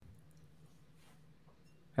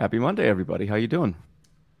Happy Monday, everybody. How you doing?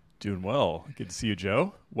 Doing well. Good to see you,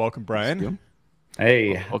 Joe. Welcome, Brian.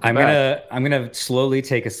 Hey, Welcome I'm back. gonna slowly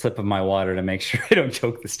take a sip of my water to make sure I don't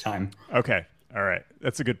choke this time. Okay. All right.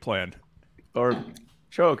 That's a good plan. Or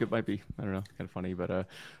choke. It might be. I don't know. Kind of funny, but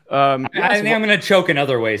I think I'm gonna choke in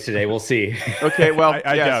other ways today. We'll see. okay. Well,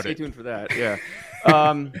 I yeah. doubt Stay it. tuned for that. Yeah.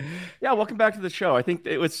 Yeah. Welcome back to the show. I think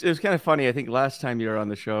it was kind of funny. I think last time you were on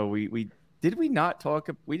the show, we did we not talk.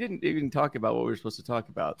 We didn't even talk about what we were supposed to talk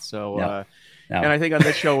about. So. No. No. And I think on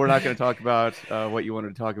this show we're not going to talk about what you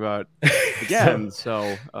wanted to talk about again.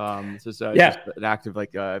 So this is just an active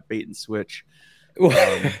bait and switch.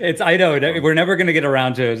 I know we're never going to get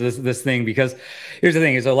around to this thing because here's the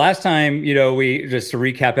thing is the last time, we just to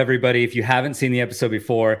recap everybody, if you haven't seen the episode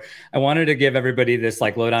before, I wanted to give everybody this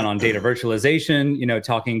lowdown on data virtualization,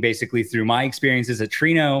 talking basically through my experiences at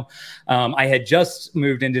Trino. I had just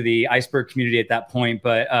moved into the Iceberg community at that point,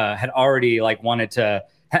 but had already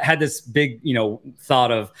had this big,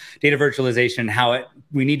 thought of data virtualization, how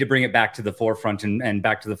we need to bring it back to the forefront and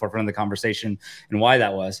back to the forefront of the conversation and why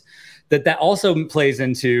that was. That also plays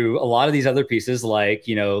into a lot of these other pieces like,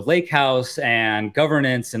 Lakehouse and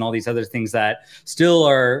governance and all these other things that still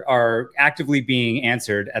are actively being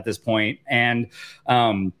answered at this point. And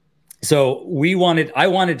so I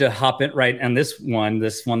wanted to hop in right on this one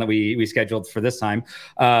that we scheduled for this time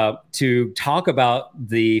to talk about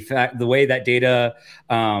the way that data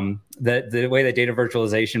the way that data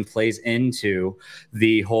virtualization plays into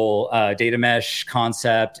the whole data mesh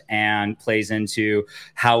concept and plays into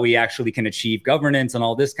how we actually can achieve governance and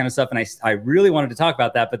all this kind of stuff. And I really wanted to talk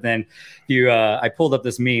about that, but then I pulled up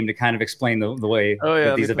this meme to kind of explain the way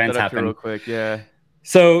that these events happen. Real quick, yeah.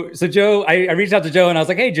 So Joe, I reached out to Joe and I was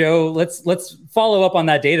like, hey Joe, let's follow up on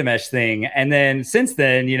that data mesh thing. And then since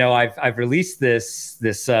then, I've released this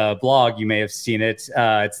blog. You may have seen it.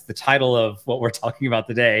 It's the title of what we're talking about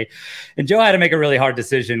today. And Joe had to make a really hard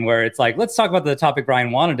decision where it's like, let's talk about the topic Brian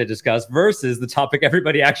wanted to discuss versus the topic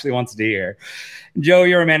everybody actually wants to hear. Joe,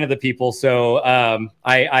 you're a man of the people, so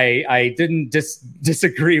I didn't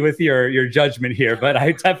disagree with your judgment here, but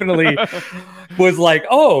I definitely was like,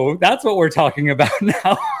 oh, that's what we're talking about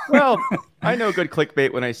now. Well, I know good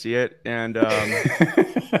clickbait when I see it, and I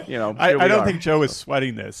don't think Joe is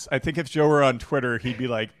sweating this. I think if Joe were on Twitter, he'd be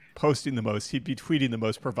he'd be tweeting the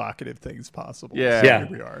most provocative things possible. Yeah. So here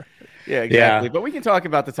we are. Yeah, exactly. Yeah. But we can talk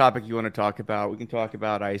about the topic you want to talk about. We can talk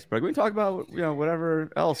about Iceberg. We can talk about whatever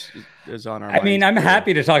else is on our minds. I mean, I'm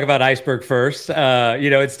happy to talk about Iceberg first.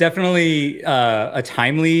 It's definitely a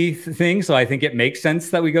timely thing, so I think it makes sense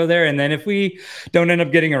that we go there. And then if we don't end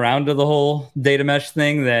up getting around to the whole data mesh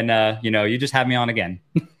thing, then you just have me on again.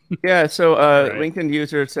 Yeah, so Right. LinkedIn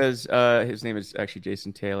user says his name is actually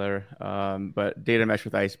Jason Taylor, but data mesh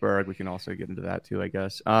with Iceberg. We can also get into that too, I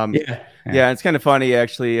guess. Yeah, it's kind of funny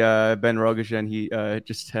actually. Ben Rogojan, he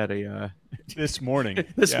just had This morning.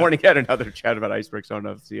 morning had another chat about Iceberg. So I don't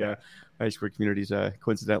know if the Iceberg community's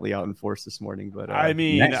coincidentally out in force this morning, but I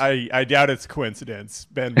mean, nice. I doubt it's coincidence.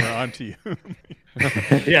 Ben, we're on to you.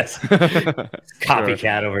 Yes,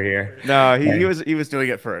 copycat over here. No, he was doing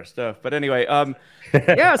it first. But anyway,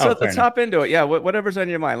 yeah. So let's hop into it. Yeah, whatever's on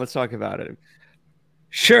your mind, let's talk about it.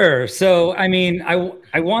 Sure. So, I mean,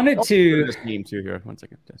 I wanted to this meme too here. 1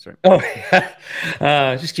 second. Sorry. Oh,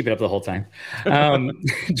 just keep it up the whole time.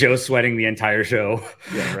 Joe sweating the entire show.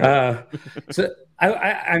 Yeah, right. So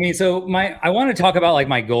I want to talk about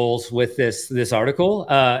my goals with this article.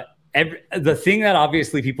 The thing that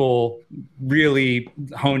obviously people really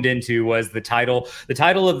honed into was the title. The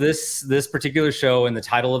title of this particular show and the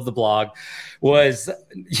title of the blog was,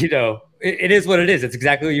 it is what it is. It's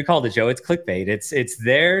exactly what you called it, Joe. It's clickbait. It's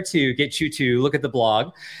there to get you to look at the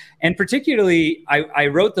blog. And particularly, I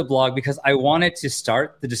wrote the blog because I wanted to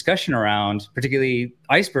start the discussion around particularly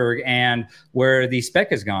Iceberg and where the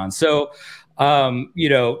spec has gone. So,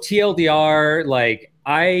 TLDR,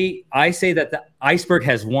 I say that the Iceberg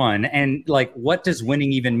has won, and what does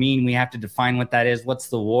winning even mean? We have to define what that is. What's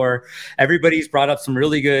the war? Everybody's brought up some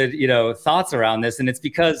really good, thoughts around this, and it's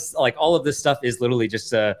because all of this stuff is literally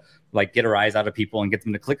just to get a rise out of people and get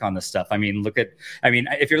them to click on this stuff. I mean,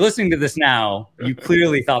 if you're listening to this now, you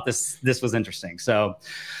clearly thought this was interesting. So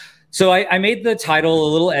I made the title a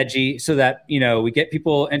little edgy so that, we get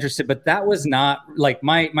people interested, but that was not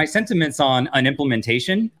my sentiments on an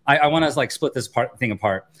implementation. I want to split this thing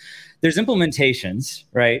apart. There's implementations,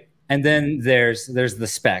 right? And then there's the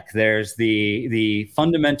spec. There's the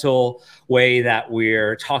fundamental way that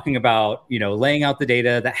we're talking about, laying out the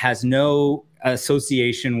data that has no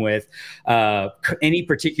association with any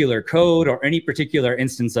particular code or any particular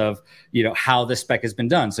instance of, how the spec has been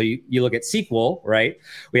done. So you look at SQL, right?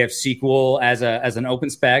 We have SQL as an open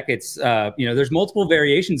spec. It's, there's multiple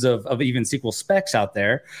variations of even SQL specs out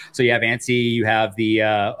there. So you have ANSI, you have the,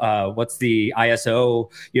 what's the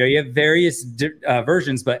ISO, you have various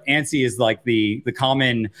versions, but ANSI is like the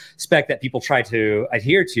common spec that people try to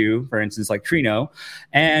adhere to, for instance, like Trino.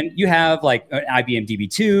 And you have like IBM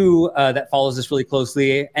DB2 that follows this really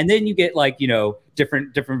closely. And then you get like,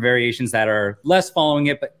 different variations that are less following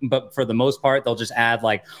it, but for the most part, they'll just add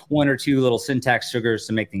like one or two little syntax sugars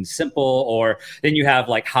to make things simple. Or then you have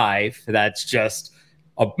like Hive, that's just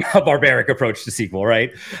a barbaric approach to SQL,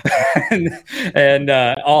 right? and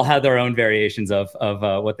all had their own variations of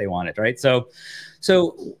what they wanted, right? So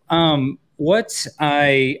what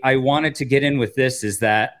I wanted to get in with this is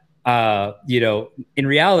that, in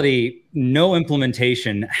reality, no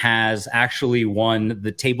implementation has actually won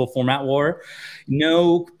the table format war.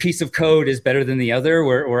 No piece of code is better than the other.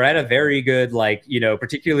 We're at a very good,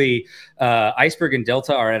 particularly Iceberg and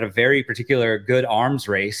Delta are at a very particular good arms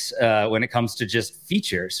race when it comes to just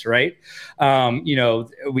features, right?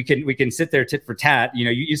 We can sit there tit for tat.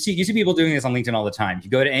 You see people doing this on LinkedIn all the time. If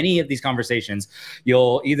you go to any of these conversations,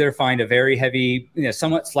 you'll either find a very heavy,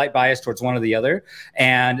 somewhat slight bias towards one or the other,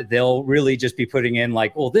 and they'll really just be putting in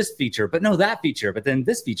like, well, this feature, but no, that feature, but then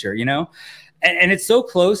this feature, And it's so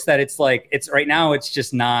close that it's like, right now, it's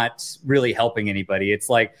just not really helping anybody. It's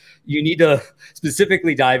like, you need to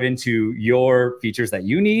specifically dive into your features that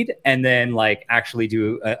you need, and then like actually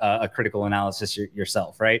do a critical analysis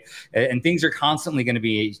yourself, right? And things are constantly going to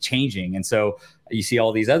be changing. And so you see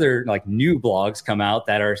all these other like new blogs come out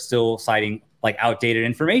that are still citing like outdated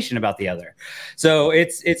information about the other. So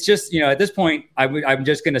it's just, at this point, I'm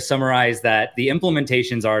just going to summarize that the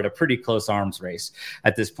implementations are at a pretty close arms race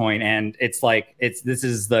at this point. And it's like, this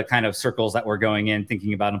is the kind of circles that we're going in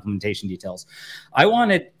thinking about implementation details. I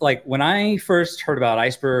wanted, like, when I first heard about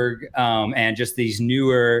Iceberg and just these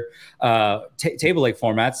newer table lake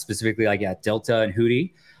formats, specifically like Delta and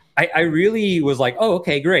Hootie, I really was like, oh,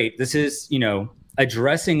 okay, great. This is,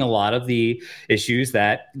 addressing a lot of the issues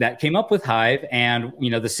that came up with Hive. And,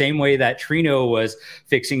 the same way that Trino was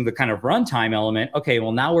fixing the kind of runtime element. Okay,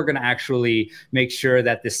 well, now we're going to actually make sure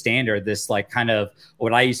that the standard, this like kind of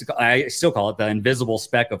what I still call it the invisible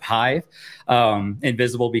spec of Hive,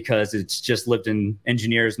 invisible because it's just lived in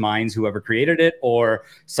engineers' minds, whoever created it, or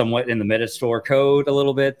somewhat in the Metastore code a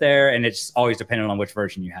little bit there. And it's always dependent on which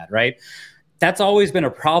version you had, right? That's always been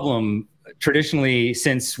a problem traditionally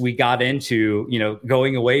since we got into,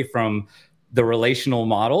 going away from the relational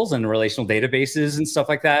models and relational databases and stuff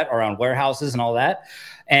like that around warehouses and all that.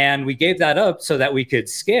 And we gave that up so that we could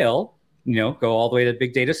scale, go all the way to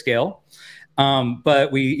big data scale.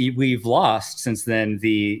 But we've lost since then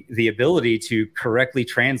the ability to correctly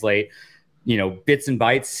translate, bits and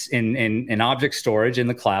bytes in object storage in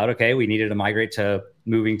the cloud. Okay, we needed to migrate to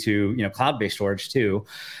moving to, cloud-based storage too.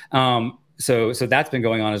 So that's been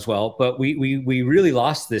going on as well. But we really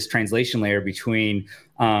lost this translation layer between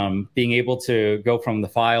being able to go from the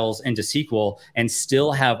files into SQL and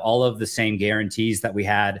still have all of the same guarantees that we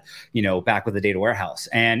had, back with the data warehouse.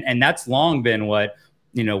 And that's long been what,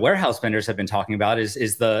 warehouse vendors have been talking about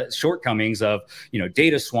is the shortcomings of,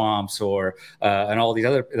 data swamps or and all these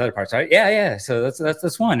other parts, right? Yeah. So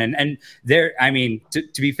that's one. And they're, I mean, to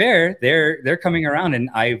be fair, they're coming around, and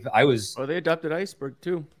I was. Oh, they adopted Iceberg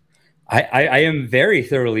too. I am very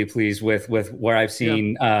thoroughly pleased with where I've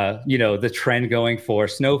seen, the trend going for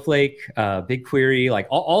Snowflake, BigQuery, like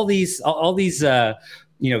all these,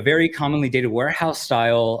 very commonly data warehouse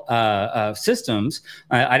style systems.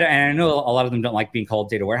 And I know a lot of them don't like being called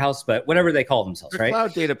data warehouse, but whatever they call themselves, They're right?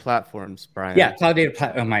 Cloud data platforms, Brian. Yeah, cloud data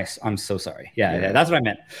platform. I'm so sorry. Yeah, that's what I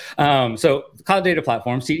meant. So cloud data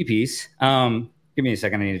platforms, CDPs. Give me a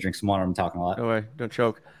second. I need to drink some water. I'm talking a lot. No way. Don't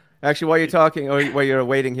choke. Actually, while you're talking, or while you're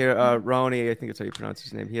waiting here, Roni, I think that's how you pronounce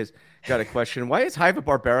his name. He has got a question. Why is Hive a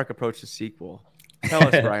barbaric approach to SQL? Tell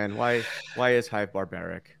us, Brian. Why is Hive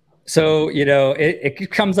barbaric? So,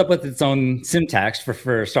 it comes up with its own syntax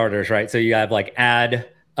for starters, right? So you have like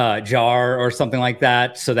add jar or something like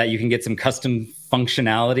that so that you can get some custom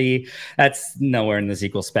functionality. That's nowhere in the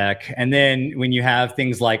SQL spec. And then when you have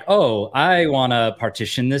things like, oh, I want to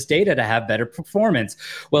partition this data to have better performance.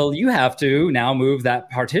 Well, you have to now move that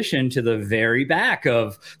partition to the very back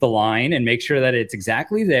of the line and make sure that it's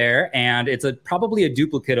exactly there. And it's probably a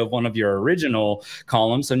duplicate of one of your original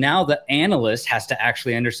columns. So now the analyst has to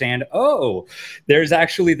actually understand, oh, there's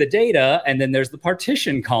actually the data and then there's the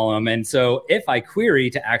partition column. And so if I query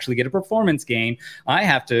to actually get a performance gain, I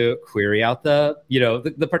have to query out the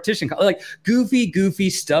the partition, like goofy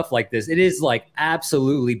stuff like this. It is like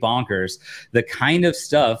absolutely bonkers, the kind of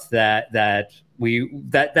stuff that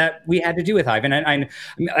we had to do with Hive. And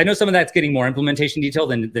I know some of that's getting more implementation detail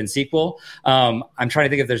than SQL. I'm trying to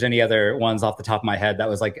think if there's any other ones off the top of my head that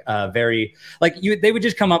was like very like they would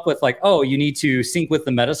just come up with like, oh, you need to sync with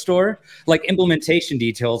the metastore. Like implementation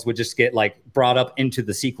details would just get like brought up into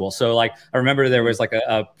the SQL. So like I remember there was like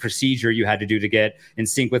a procedure you had to do to get in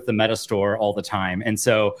sync with the metastore all the time. And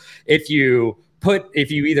so if you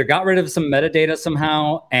either got rid of some metadata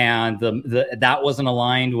somehow and that wasn't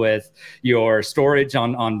aligned with your storage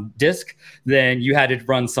on disk, then you had to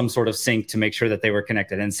run some sort of sync to make sure that they were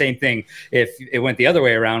connected. And same thing, if it went the other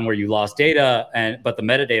way around where you lost data but the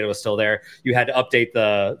metadata was still there, you had to update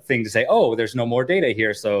the thing to say, oh, there's no more data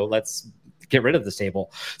here, so let's get rid of this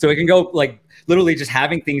table. So it can go like literally just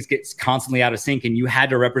having things get constantly out of sync, and you had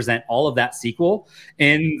to represent all of that SQL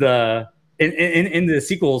in the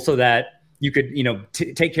SQL so that you could,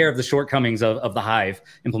 take care of the shortcomings of the Hive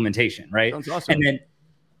implementation, right? Sounds awesome. And then,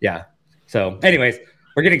 yeah. So, anyways,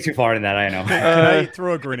 we're getting too far in that, I know. Can I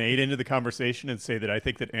throw a grenade into the conversation and say that I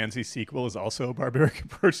think that ANSI SQL is also a barbaric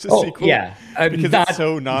approach to SQL? Yeah, because it's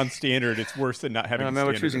so non-standard. It's worse than not having.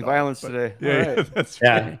 We're choosing violence today. Yeah, right. that's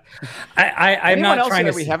right. I'm not trying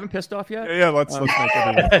to. We haven't pissed off yet. Yeah, let's make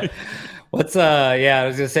it. Let's I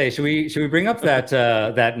was gonna say, should we bring up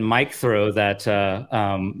that mic throw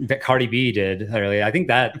that Cardi B did earlier? I think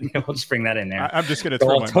that we'll just bring that in there. I'm just gonna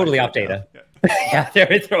throw my totally off data. Yeah,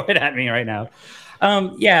 throw it at me right now.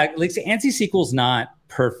 Like ANSI SQL is not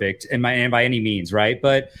perfect and by any means, right?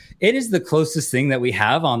 But it is the closest thing that we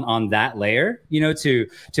have on that layer, to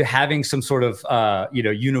having some sort of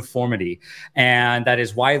uniformity, and that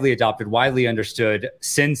is widely adopted, widely understood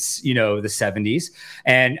since the 70s.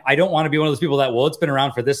 And I don't want to be one of those people that, well, it's been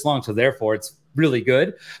around for this long, so therefore it's really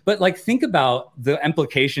good. But like, think about the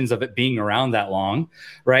implications of it being around that long,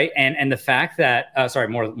 right? And the fact that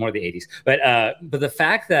more the 80s, but the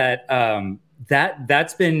fact that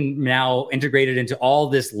that's been now integrated into all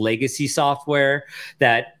this legacy software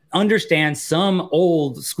that understands some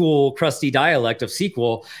old school crusty dialect of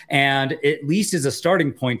SQL, and at least is a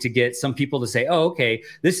starting point to get some people to say, oh, okay,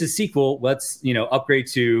 this is SQL. Let's, upgrade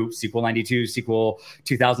to SQL 92, SQL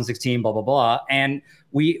 2016, blah, blah, blah. And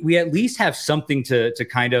we at least have something to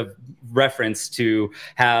kind of reference to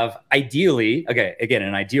have ideally, okay, again, in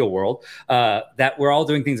an ideal world, that we're all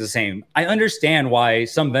doing things the same. I understand why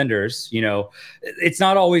some vendors, it's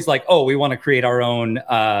not always like, oh, we want to create our own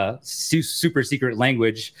super secret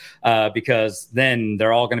language because then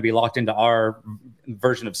they're all going to be locked into our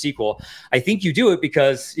version of SQL. I think you do it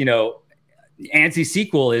because, ANSI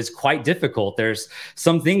SQL is quite difficult. There's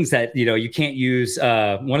some things that, you can't use.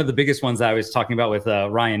 One of the biggest ones that I was talking about with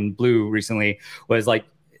Ryan Blue recently was like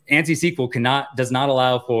ANSI SQL does not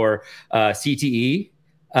allow for CTE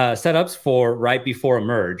setups for right before a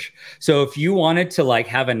merge. So if you wanted to like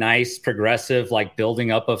have a nice progressive like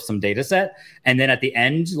building up of some data set, and then at the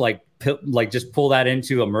end, just pull that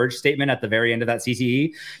into a merge statement at the very end of that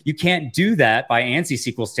CTE, you can't do that by ANSI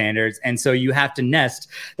SQL standards. And so you have to nest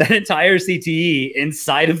that entire CTE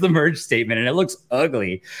inside of the merge statement, and it looks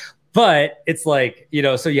ugly. But it's like,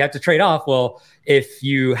 so you have to trade off. Well, if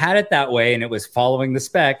you had it that way and it was following the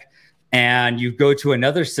spec, and you go to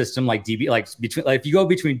another system like DB, if you go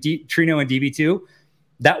between Trino and DB2,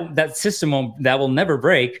 that system will never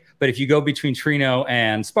break. But if you go between Trino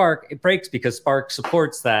and Spark, it breaks because Spark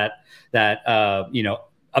supports that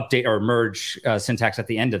update or merge syntax at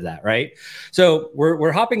the end of that, right? So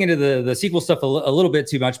we're hopping into the SQL stuff a little bit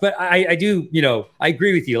too much, but I do, I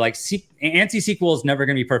agree with you. Like ANSI SQL is never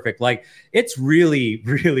going to be perfect. Like it's really,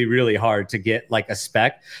 really, really hard to get like a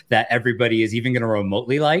spec that everybody is even going to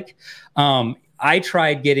remotely like. I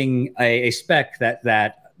tried getting a spec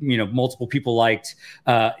that multiple people liked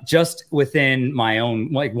just within my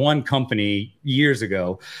own, like one company years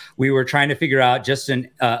ago. We were trying to figure out just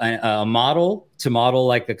a model to model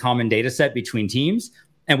like the common data set between teams.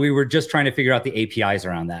 And we were just trying to figure out the APIs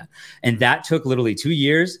around that. And that took literally 2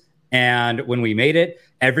 years. And when we made it,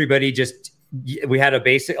 everybody we had a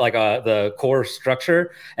basic, like the core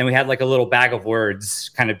structure, and we had like a little bag of words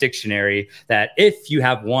kind of dictionary that if you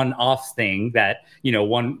have one off thing that,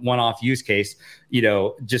 one off use case,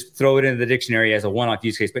 just throw it into the dictionary as a one-off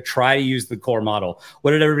use case, but try to use the core model.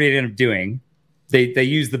 What did everybody end up doing? They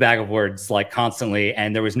used the bag of words like constantly,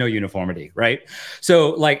 and there was no uniformity, right? So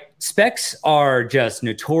like specs are just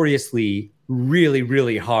notoriously really,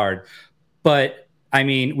 really hard. But I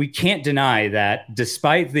mean, we can't deny that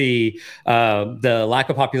despite the lack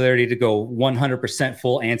of popularity to go 100%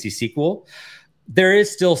 full ANSI SQL, there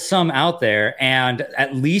is still some out there, and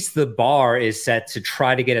at least the bar is set to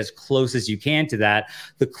try to get as close as you can to that.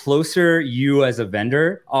 The closer you as a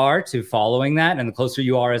vendor are to following that, and the closer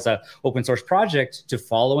you are as an open source project to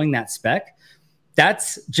following that spec,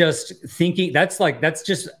 that's just thinking. That's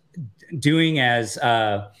just doing as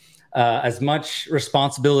much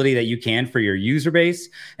responsibility that you can for your user base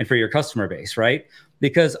and for your customer base, right?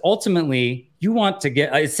 Because ultimately, you want to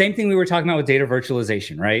get same thing we were talking about with data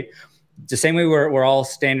virtualization, right? The same way we're all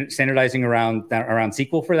standardizing around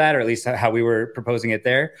SQL for that, or at least how we were proposing it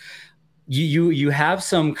there. You have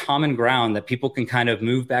some common ground that people can kind of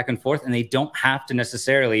move back and forth, and they don't have to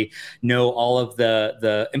necessarily know all of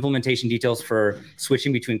the implementation details for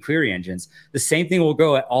switching between query engines. The same thing will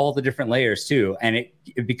go at all the different layers too, and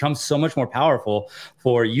it becomes so much more powerful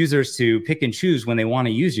for users to pick and choose when they want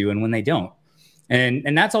to use you and when they don't.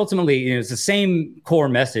 And that's ultimately, it's the same core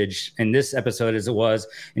message in this episode as it was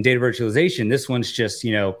in data virtualization. This one's just,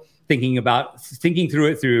 thinking through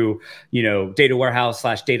it through, data warehouse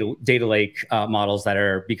 / data lake models that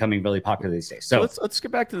are becoming really popular these days. So let's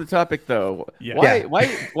get back to the topic though. Yeah.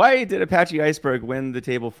 Why did Apache Iceberg win the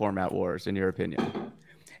table format wars in your opinion?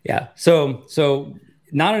 Yeah. So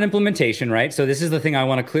not an implementation, right? So this is the thing I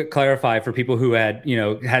want to clarify for people who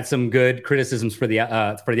had some good criticisms for the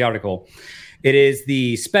article. It is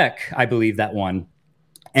the spec, I believe, that won.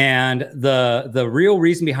 And the real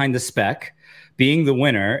reason behind the spec being the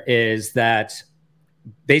winner is that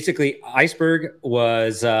basically Iceberg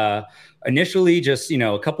was initially just,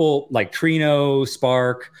 a couple like Trino,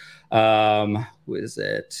 Spark,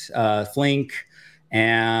 Flink,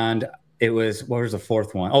 and it was, what was the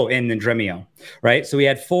fourth one? Oh, and then Dremio, right? So we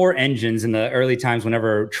had 4 engines in the early times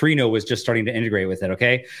whenever Trino was just starting to integrate with it,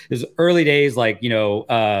 okay? It was early days, like,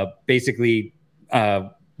 basically,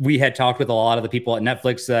 we had talked with a lot of the people at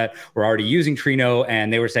Netflix that were already using Trino,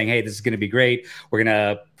 and they were saying, hey, this is going to be great. We're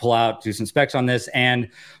going to do some specs on this. And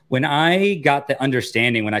when I got the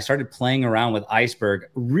understanding, when I started playing around with Iceberg,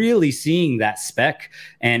 really seeing that spec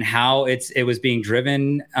and how it was being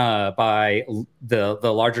driven by the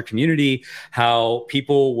larger community, how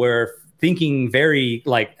people were thinking very,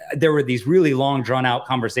 like, there were these really long drawn out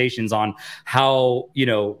conversations on how,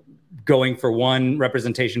 going for one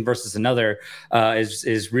representation versus another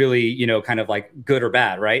is really, kind of like good or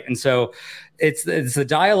bad, right? And so it's the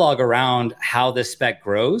dialogue around how this spec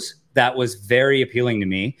grows that was very appealing to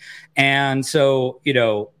me. And so,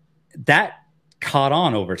 that caught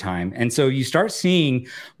on over time. And so you start seeing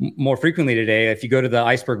more frequently today, if you go to the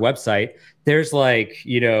Iceberg website, there's like,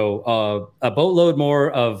 a boatload more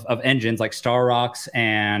of engines like StarRox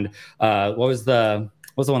and what was the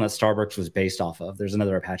one that Starbucks was based off of? There's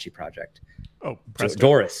another Apache project. Oh, Presto.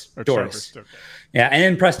 Doris. Okay. Yeah, and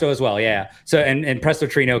then Presto as well. Yeah. So and Presto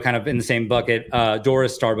Trino kind of in the same bucket.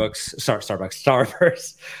 Doris, Starburst.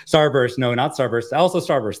 No, not Starburst. Also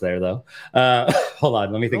Starburst there though. Hold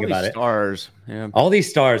on, let me think about it. Stars. Yeah. All these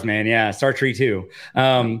stars, man. Yeah. Star Tree too.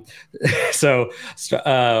 Hold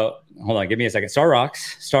on, give me a second.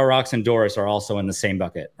 StarRox, and Doris are also in the same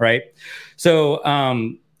bucket, right?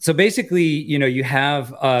 So basically, you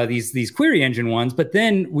have these query engine ones, but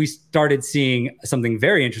then we started seeing something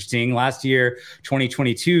very interesting last year,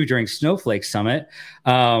 2022, during Snowflake Summit.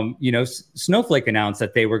 Snowflake announced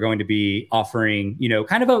that they were going to be offering,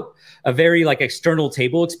 kind of a very like external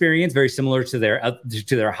table experience, very similar to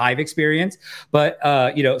their Hive experience, but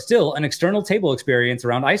still an external table experience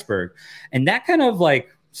around Iceberg, and that kind of like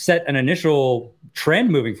set an initial trend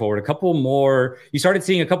moving forward. You started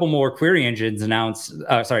seeing a couple more query engines announced,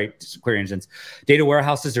 data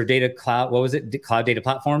warehouses or data cloud, cloud data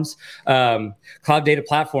platforms, cloud data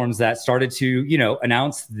platforms that started to,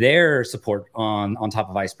 announce their support on top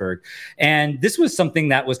of Iceberg. And this was something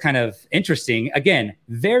that was kind of interesting. Again,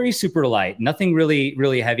 very super light, nothing really,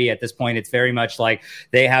 really heavy at this point. It's very much like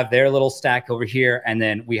they have their little stack over here and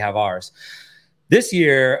then we have ours. This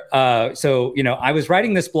year, I was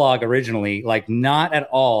writing this blog originally, like not at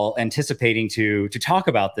all anticipating to talk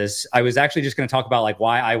about this. I was actually just going to talk about like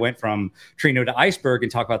why I went from Trino to Iceberg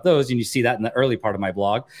and talk about those. And you see that in the early part of my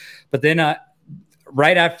blog. But then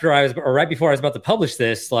right before I was about to publish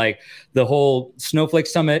this, like the whole Snowflake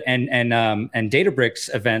Summit and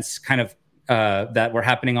Databricks events kind of that were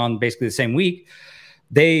happening on basically the same week,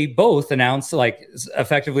 they both announced like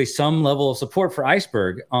effectively some level of support for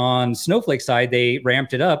Iceberg. On Snowflake side, they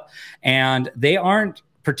ramped it up, and they aren't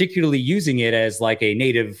particularly using it as like a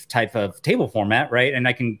native type of table format, right? And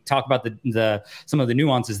I can talk about the some of the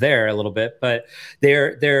nuances there a little bit, but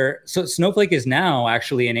so Snowflake is now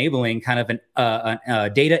actually enabling kind of a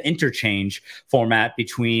data interchange format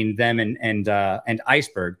between them and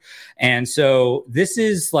Iceberg. And so this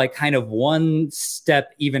is like kind of one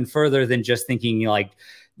step even further than just thinking like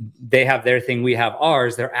they have their thing, we have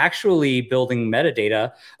ours. They're actually building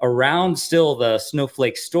metadata around still the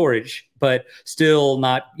Snowflake storage, but still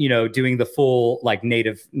not, doing the full like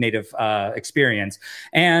native experience.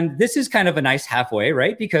 And this is kind of a nice halfway,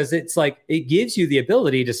 right? Because it's like, it gives you the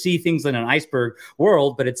ability to see things in an Iceberg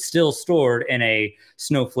world, but it's still stored in a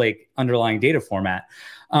Snowflake underlying data format.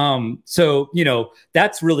 So,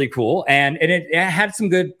 that's really cool. And it had some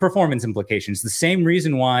good performance implications. The same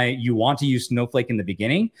reason why you want to use Snowflake in the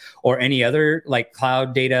beginning or any other like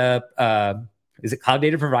cloud data, is it cloud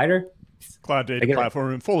data provider? Cloud data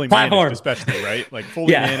platform and fully managed, especially, right? Like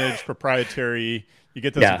fully managed, proprietary, you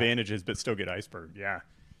get those advantages, but still get Iceberg. Yeah.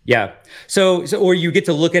 Yeah. So, or you get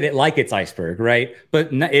to look at it like it's Iceberg, right?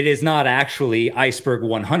 But it is not actually Iceberg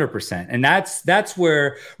 100%. And that's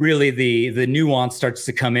where really the nuance starts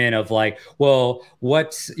to come in of like, well,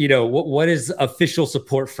 what is official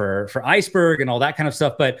support for Iceberg and all that kind of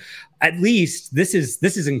stuff. But at least this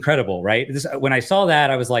is incredible, right? When I saw that,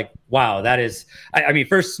 I was like, wow, that is, I mean,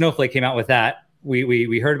 first Snowflake came out with that.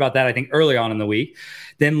 We heard about that, I think, early on in the week.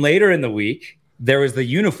 Then later in the week, there was the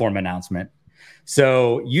Uniform announcement.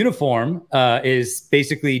 So Uniform is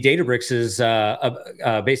basically Databricks'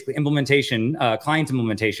 basically implementation, client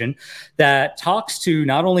implementation that talks to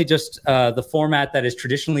not only just the format that has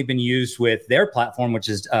traditionally been used with their platform, which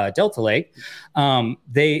is Delta Lake.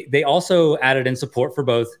 They also added in support for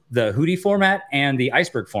both the Hudi format and the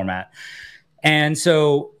Iceberg format. And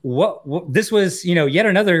so what this was, yet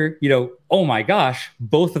another, oh my gosh,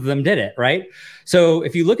 both of them did it, right? So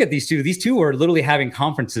if you look at these two are literally having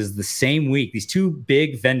conferences the same week. These two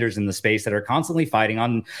big vendors in the space that are constantly fighting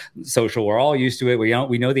on social. We're all used to it.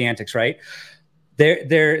 We know the antics, right?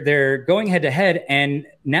 They're going head to head, and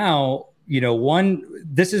now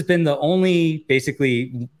this has been the only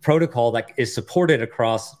basically protocol that is supported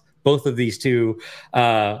across both of these two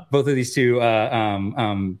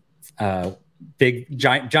big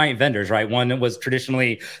giant vendors, right? One was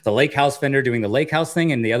traditionally the Lakehouse vendor doing the Lakehouse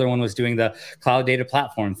thing, and the other one was doing the cloud data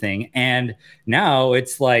platform thing. And now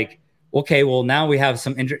it's like, okay, well, now we have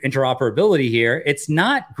some interoperability here. It's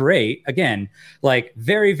not great. Again, like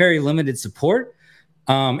very, very limited support.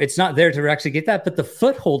 It's not there to actually get that, but the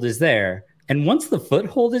foothold is there. And once the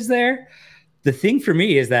foothold is there, the thing for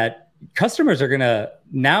me is that customers are going to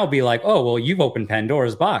now be like, oh, well, you've opened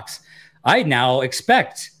Pandora's box. I now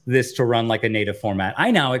expect this to run like a native format.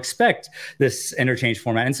 I now expect this interchange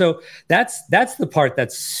format. And so that's the part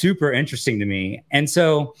that's super interesting to me. And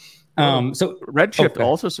so, so Redshift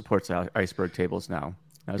also supports Iceberg tables now.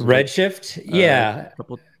 Redshift, a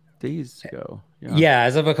couple days ago. Yeah,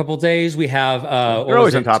 as of a couple of days, we have. They're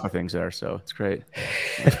always on top of things there, so it's great.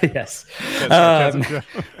 Yes.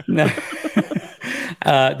 No.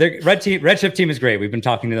 The Redshift team is great. We've been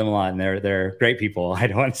talking to them a lot, and they're great people. I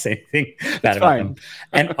don't want to say anything bad about them.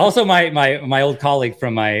 And also, my old colleague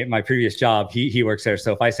from my previous job, he works there.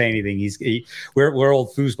 So if I say anything, we're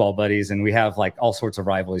old foosball buddies, and we have like all sorts of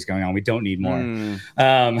rivalries going on. We don't need more.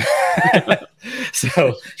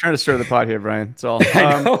 So trying to stir the pot here, Brian. It's all.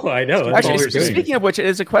 I know. Actually, speaking of which, it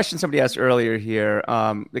is a question somebody asked earlier here.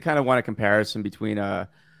 They kind of want a comparison between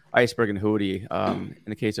Iceberg and Hudi. In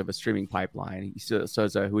the case of a streaming pipeline, he says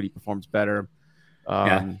Hudi performs better.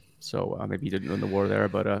 So maybe you didn't win the war there,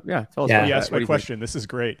 but tell us. Yeah, you asked my question. This is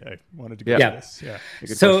great. I wanted to get to this. Yeah.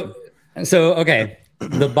 So okay.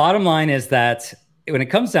 The bottom line is that when it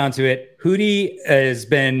comes down to it, Hudi has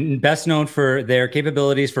been best known for their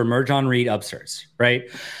capabilities for merge on read upserts, right?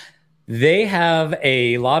 They have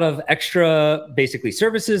a lot of extra basically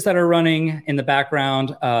services that are running in the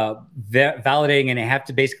background, validating, and they have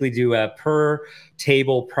to basically do a per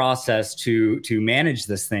table process to manage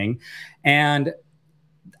this thing. And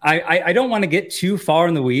I don't want to get too far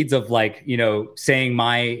in the weeds of like, saying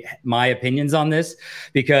my opinions on this,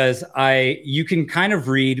 because you can kind of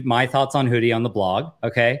read my thoughts on Hudi on the blog.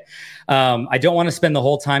 Okay. I don't want to spend the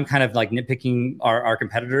whole time kind of like nitpicking our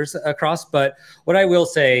competitors across, but what I will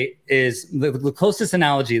say is the closest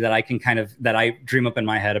analogy that I dream up in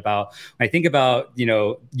my head about when I think about,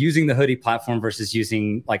 using the Hudi platform versus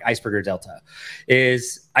using like Iceberg or Delta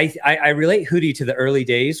is I relate Hudi to the early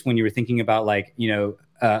days when you were thinking about like,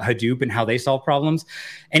 Hadoop and how they solve problems.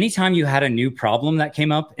 Anytime you had a new problem that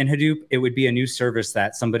came up in Hadoop, it would be a new service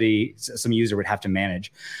that some user would have to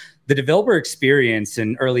manage. The developer experience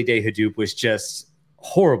in early day Hadoop was just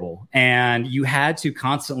horrible. And you had to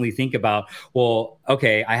constantly think about, well,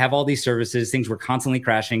 okay, I have all these services, things were constantly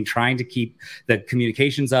crashing, trying to keep the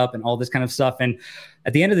communications up and all this kind of stuff. And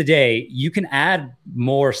at the end of the day, you can add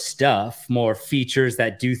more stuff, more features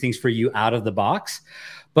that do things for you out of the box,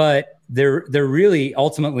 but they're really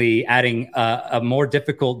ultimately adding a more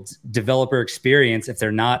difficult developer experience if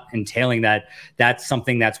they're not entailing that that's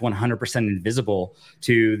something that's 100% invisible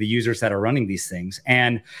to the users that are running these things.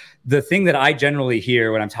 And the thing that I generally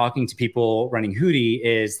hear when I'm talking to people running Hootie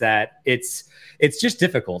is that it's just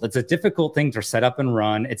difficult. It's a difficult thing to set up and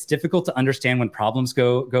run. It's difficult to understand when problems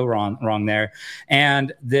go wrong there.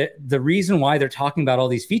 And the reason why they're talking about all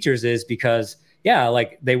these features is because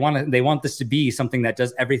like they want this to be something that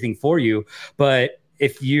does everything for you. But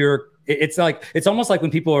it's almost like when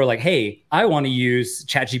people are like, hey, I want to use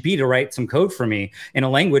ChatGPT to write some code for me in a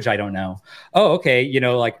language I don't know. Oh, okay.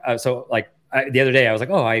 The other day I was like,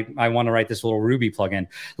 oh, I want to write this little Ruby plugin.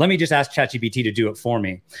 Let me just ask ChatGPT to do it for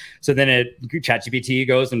me. So then ChatGPT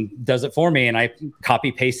goes and does it for me, and I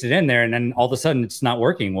copy paste it in there, and then all of a sudden it's not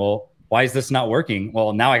working. Well, why is this not working?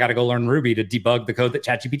 Well, now I got to go learn Ruby to debug the code that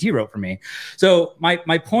ChatGPT wrote for me. So my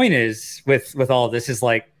point is with all of this is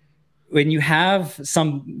like, when you have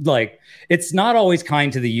it's not always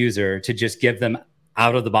kind to the user to just give them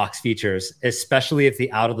out of the box features, especially if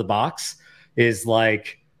the out of the box is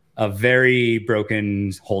like a very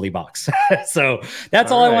broken holy box. So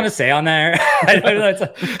that's all I want to say on there. Not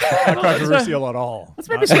controversial at all. Let's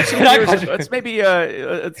maybe switch gears. Let's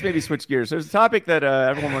maybe switch gears. There's a topic that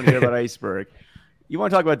everyone wants to hear about Iceberg. You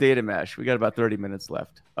want to talk about data mesh? We got about 30 minutes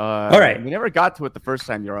left. All right. We never got to it the first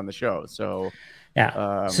time you were on the show. So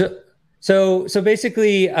yeah. So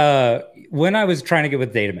basically, when I was trying to get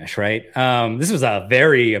with data mesh, right? This was a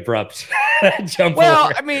very abrupt jump. Well,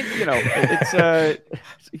 over. I mean, it's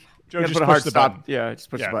Joe, just put a hard stop. Button. Yeah, just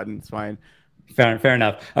push the button. It's fine. Fair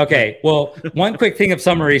enough. Okay. Well, one quick thing of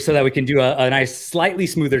summary so that we can do a nice, slightly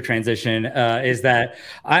smoother transition is that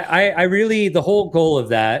I really, the whole goal of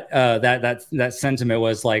that sentiment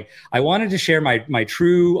was like, I wanted to share my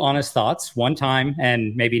true, honest thoughts one time,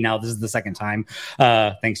 and maybe now this is the second time.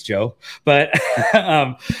 Thanks, Joe. But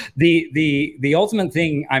the ultimate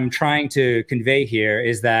thing I'm trying to convey here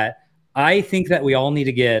is that I think that we all need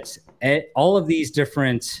to get all of these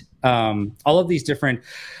different table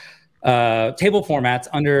formats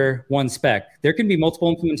under one spec. There can be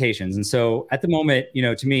multiple implementations, and so at the moment,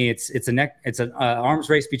 to me, it's an arms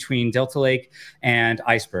race between Delta Lake and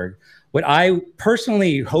Iceberg. What I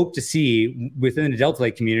personally hope to see within the Delta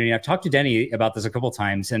Lake community, I've talked to Denny about this a couple of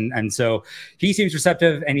times, and so he seems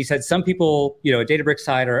receptive, and he said some people, at Databricks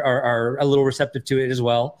side are a little receptive to it as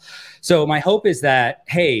well. So my hope is that,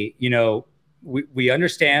 hey, we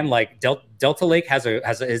understand like Delta Lake has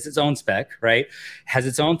its own spec, right? Has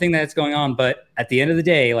its own thing that's going on. But at the end of the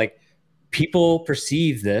day, like people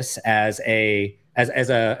perceive this as a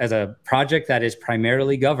project that is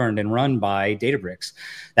primarily governed and run by Databricks.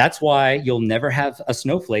 That's why you'll never have a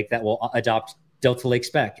Snowflake that will adopt Delta Lake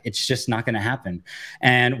spec. It's just not going to happen.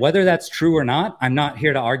 And whether that's true or not, I'm not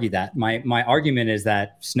here to argue that. My argument is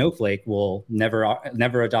that Snowflake will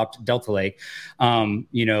never adopt Delta Lake.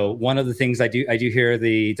 One of the things I do hear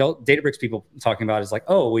the Databricks people talking about is like,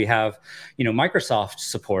 oh, we have, Microsoft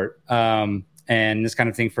support. And this kind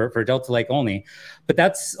of thing for Delta Lake only. But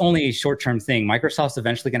that's only a short-term thing. Microsoft's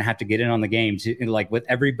eventually going to have to get in on the game to, like with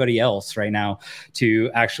everybody else right now, to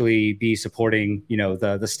actually be supporting,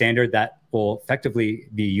 the standard that will effectively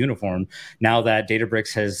be uniform now that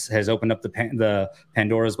Databricks has opened up the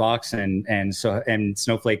Pandora's box and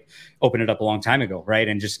Snowflake opened it up a long time ago, right?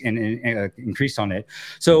 And just increased on it.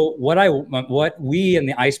 So what we in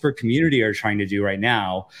the Iceberg community are trying to do right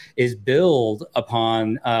now is build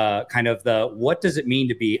upon kind of what does it mean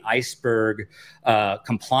to be Iceberg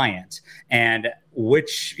compliant, and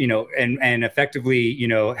which, and effectively,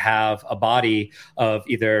 have a body of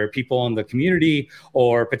either people in the community,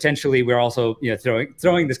 or potentially we're also,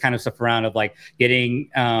 throwing this kind of stuff around of like getting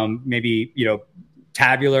maybe,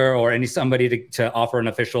 Tabular or somebody to offer an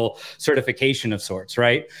official certification of sorts,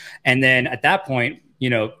 right? And then at that point,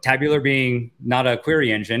 Tabular being not a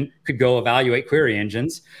query engine could go evaluate query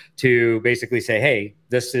engines to basically say, hey,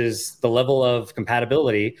 this is the level of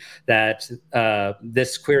compatibility that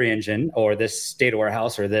this query engine or this data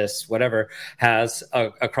warehouse or this whatever has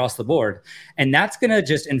across the board. And that's going to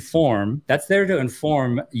just that's there to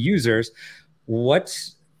inform users what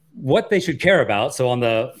they should care about. So on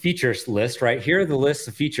the features list, right, here are the lists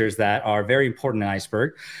of features that are very important in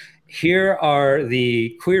Iceberg. here are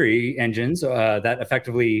the query engines that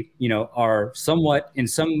effectively, are somewhat in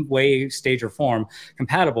some way, stage, or form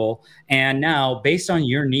compatible. And now, based on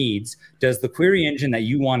your needs, does the query engine that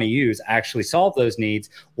you want to use actually solve those needs?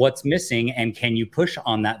 What's missing? And can you push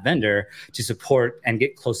on that vendor to support and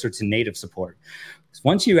get closer to native support?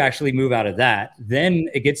 Once you actually move out of that, then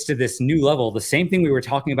it gets to this new level. The same thing we were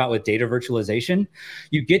talking about with data virtualization.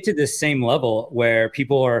 You get to this same level where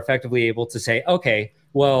people are effectively able to say, okay,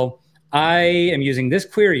 well, I am using this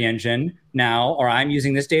query engine now, or I'm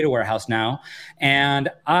using this data warehouse now, and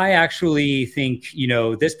I actually think,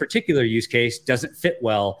 this particular use case doesn't fit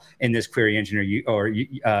well in this query engine or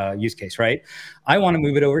use case, right? I want to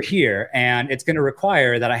move it over here, and it's going to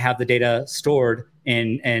require that I have the data stored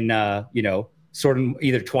in stored in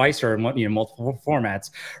either twice or in multiple formats,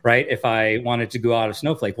 right? If I wanted to go out of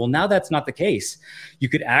Snowflake. Well, now that's not the case. You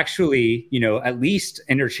could actually, at least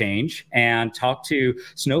interchange and talk to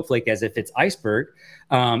Snowflake as if it's Iceberg.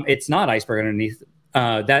 It's not Iceberg underneath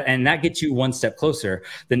that, and that gets you one step closer.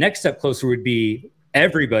 The next step closer would be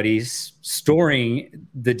everybody's storing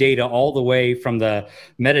the data all the way from the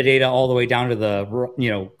metadata all the way down to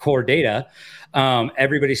the core data.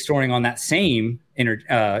 Everybody's storing on that same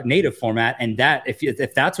native format, and that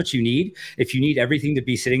if that's what you need, if you need everything to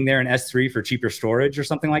be sitting there in S3 for cheaper storage or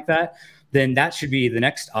something like that, then that should be the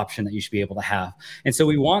next option that you should be able to have. And so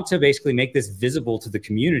we want to basically make this visible to the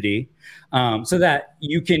community, so that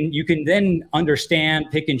you can then understand,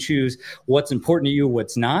 pick and choose what's important to you,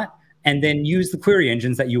 what's not, and then use the query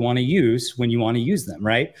engines that you want to use when you want to use them,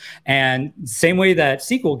 right? And same way that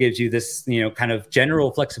SQL gives you this, kind of general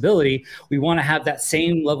flexibility, we want to have that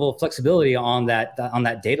same level of flexibility on that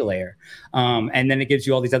data layer. And then it gives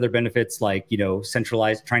you all these other benefits like, trying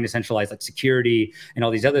to centralize like security and all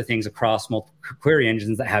these other things across multiple query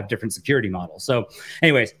engines that have different security models. So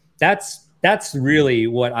anyways, that's really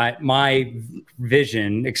what my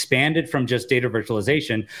vision expanded from just data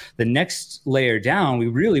virtualization. The next layer down, we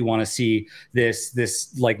really want to see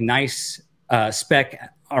this like nice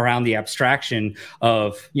spec around the abstraction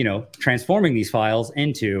of, transforming these files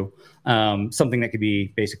into something that could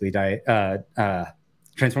be basically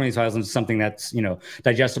transforming these files into something that's,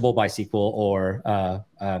 digestible by SQL or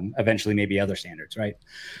eventually maybe other standards, right?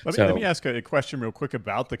 Let me ask a question real quick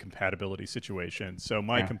about the compatibility situation. So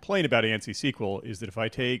my complaint about ANSI SQL is that if I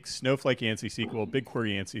take Snowflake ANSI SQL,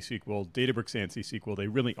 BigQuery ANSI SQL, Databricks ANSI SQL, they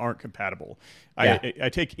really aren't compatible. I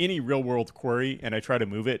take any real world query and I try to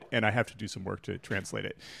move it, and I have to do some work to translate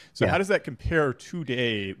it. So how does that compare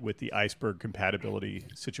today with the Iceberg compatibility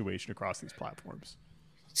situation across these platforms?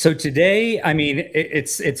 So today, I mean,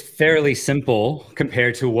 it's fairly simple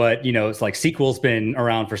compared to what, it's like SQL's been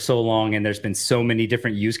around for so long and there's been so many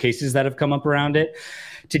different use cases that have come up around it.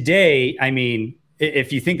 Today, I mean,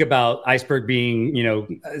 if you think about Iceberg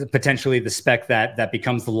being, potentially the spec that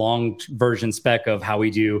becomes the long version spec of how we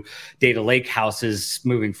do data lake houses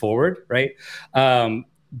moving forward, right?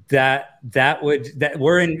 That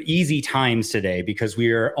we're in easy times today because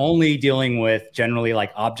we are only dealing with generally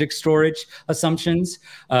like object storage assumptions.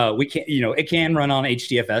 We can, it can run on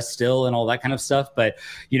HDFS still and all that kind of stuff, but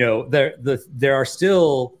there are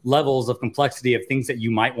still levels of complexity of things that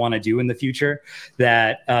you might want to do in the future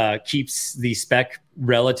that keeps the spec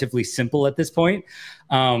relatively simple at this point.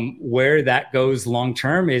 Where that goes long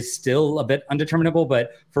term is still a bit undeterminable,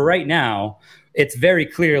 but for right now, it's very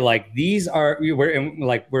clear, like these are,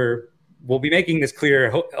 we'll be making this clear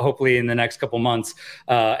hopefully in the next couple months,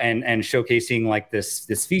 and showcasing like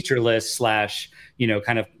this feature list /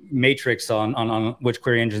 kind of matrix on which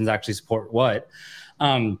query engines actually support what.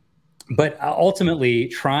 But ultimately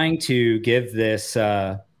trying to give this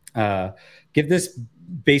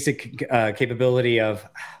basic capability of,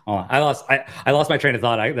 I lost my train of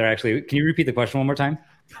thought there actually. Can you repeat the question one more time?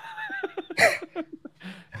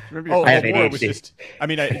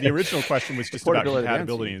 The original question was just about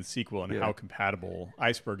compatibility in SQL and how compatible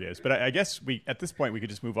Iceberg is. But I guess at this point we could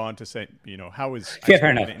just move on to say, how is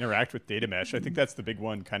Iceberg going to interact with data mesh? I think that's the big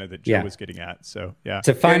one kind of that Joe was getting at. So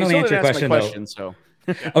to finally answer your question, though.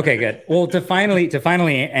 Okay, good. Well, to finally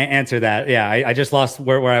answer that, I just lost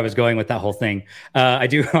where I was going with that whole thing. I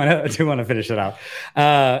do want to finish it out.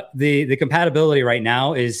 The compatibility right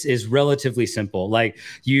now is relatively simple. Like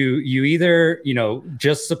you either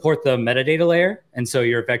just support the metadata layer, and so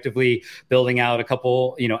you're effectively building out a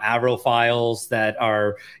couple Avro files that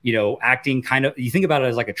are acting kind of. You think about it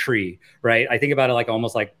as like a tree, right? I think about it like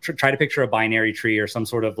almost like try to picture a binary tree or some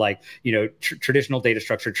sort of like traditional data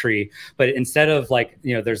structure tree, but instead of like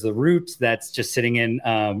like, there's the root that's just sitting in,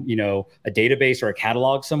 a database or a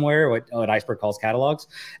catalog somewhere, what Iceberg calls catalogs.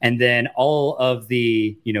 And then all of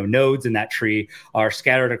the, nodes in that tree are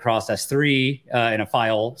scattered across S3 in a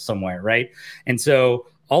file somewhere, right? And so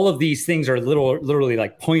all of these things are literally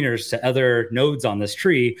like pointers to other nodes on this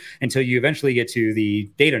tree until you eventually get to the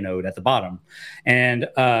data node at the bottom. And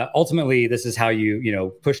ultimately, this is how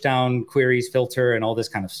you push down queries, filter, and all this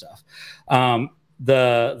kind of stuff.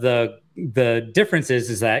 The difference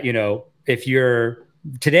is that,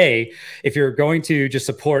 if you're going to just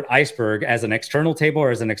support Iceberg as an external table or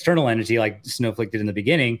as an external entity like Snowflake did in the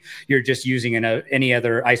beginning, you're just using any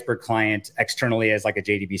other Iceberg client externally as like a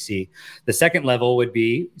JDBC. The second level would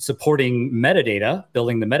be supporting metadata,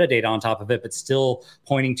 building the metadata on top of it, but still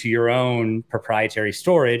pointing to your own proprietary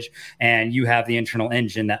storage. And you have the internal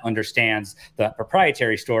engine that understands the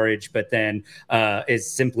proprietary storage, but then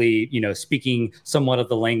is simply, speaking somewhat of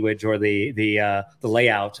the language or the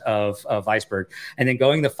layout of Iceberg. And then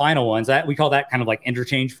going the final ones, that we call that kind of like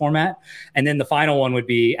interchange format. And then the final one would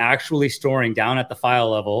be actually storing down at the file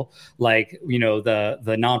level, like,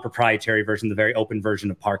 the non-proprietary version, the very open version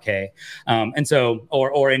of Parquet. And so,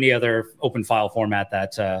 or any other open file format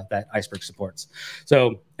that Iceberg supports.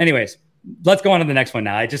 So anyways, let's go on to the next one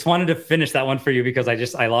now. I just wanted to finish that one for you because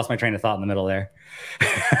I lost my train of thought in the middle there.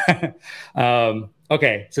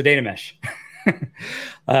 Okay, so data mesh.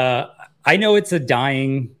 I know it's a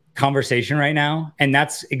dying conversation right now, and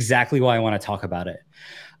that's exactly why I want to talk about it.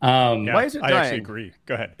 Why is it dying? I actually agree.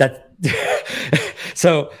 Go ahead.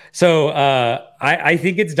 I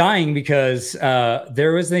think it's dying because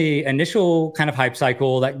there was the initial kind of hype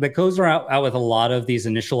cycle that goes out with a lot of these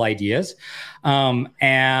initial ideas,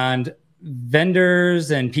 and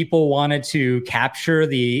vendors and people wanted to capture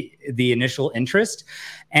the initial interest.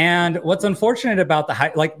 And what's unfortunate about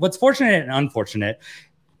what's fortunate and unfortunate,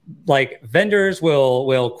 like vendors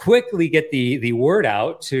will quickly get the word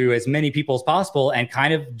out to as many people as possible and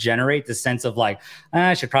kind of generate the sense of like,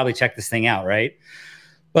 I should probably check this thing out, right?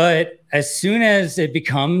 But as soon as it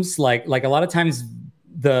becomes like a lot of times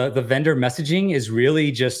the vendor messaging is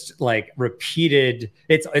really just like repeated.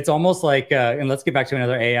 It's almost like, and let's get back to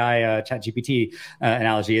another AI ChatGPT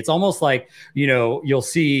analogy. It's almost like, you'll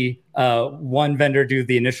see one vendor do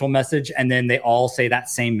the initial message and then they all say that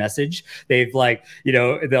same message. They've like,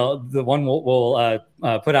 the one will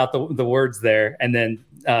put out the words there, and then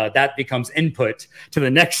that becomes input to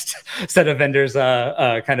the next set of vendors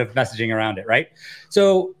kind of messaging around it, right?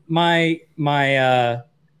 So my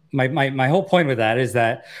whole point with that is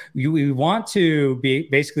that we want to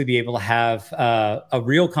basically be able to have a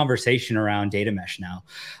real conversation around data mesh now.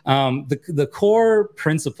 The core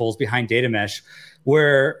principles behind data mesh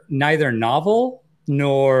were neither novel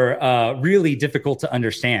nor really difficult to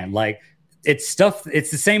understand. Like, it's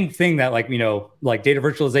the same thing that like data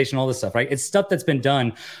virtualization, all this stuff, right? It's stuff that's been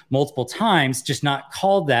done multiple times, just not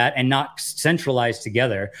called that and not centralized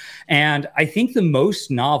together. And I think the most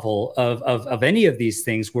novel of any of these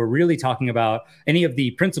things we're really talking about, any of the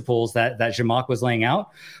principles that Zhamak was laying out,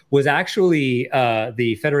 was actually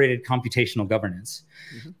the federated computational governance.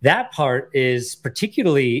 Mm-hmm. That part is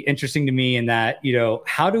particularly interesting to me in that,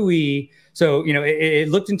 how do we, so, it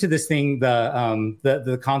looked into this thing,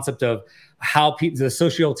 the concept of how the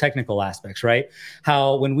socio-technical aspects, right?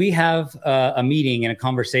 How when we have a meeting and a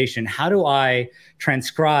conversation, how do I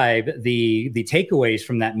transcribe the takeaways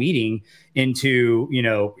from that meeting into,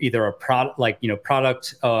 either a product,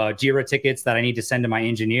 product Jira tickets that I need to send to my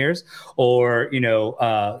engineers, or,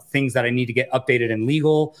 things that I need to get updated in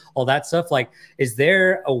legal, all that stuff. Like, is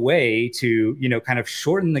there a way to, kind of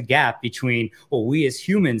shorten the gap between what we as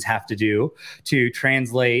humans have to do to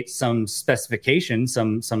translate some specification,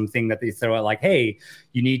 something that they throw out, like, hey,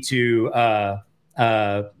 you need to,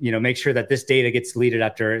 make sure that this data gets deleted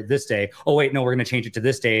after this day. Oh, wait, no, we're going to change it to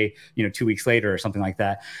this day, 2 weeks later or something like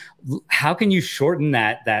that. How can you shorten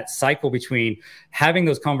that cycle between having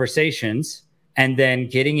those conversations and then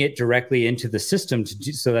getting it directly into the system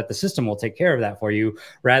so that the system will take care of that for you,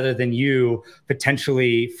 rather than you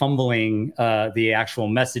potentially fumbling the actual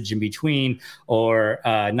message in between, or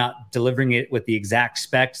not delivering it with the exact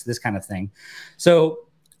specs, this kind of thing. So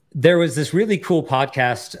there was this really cool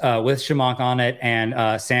podcast with Zhamak on it,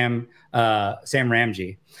 and Sam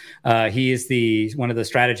Ramji. He is one of the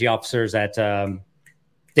strategy officers at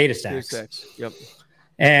DataStax. Yep.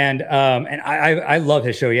 And I love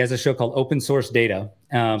his show. He has a show called Open Source Data.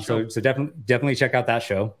 So definitely check out that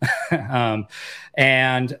show.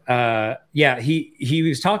 He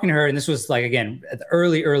was talking to her, and this was like, again, at the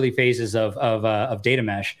early phases of data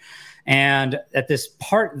mesh. And at this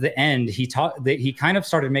part, the end, he kind of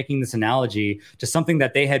started making this analogy to something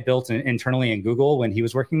that they had built internally in Google when he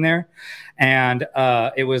was working there. And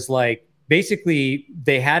it was like, basically,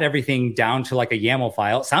 they had everything down to like a YAML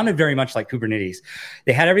file. It sounded very much like Kubernetes.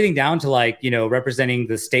 They had everything down to like, representing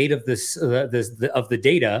the state of of the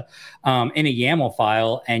data in a YAML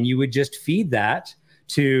file, and you would just feed that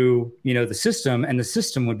to the system, and the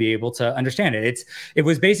system would be able to understand it. It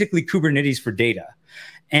was basically Kubernetes for data.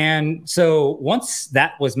 And so once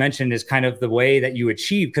that was mentioned as kind of the way that you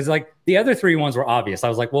achieve, because like the other three ones were obvious. I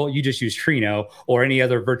was like, well, you just use Trino or any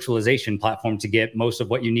other virtualization platform to get most of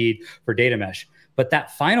what you need for data mesh. But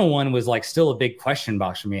that final one was like still a big question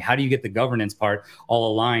box for me. How do you get the governance part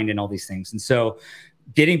all aligned and all these things? And so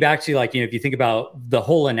getting back to like, if you think about the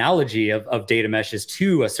whole analogy of data mesh is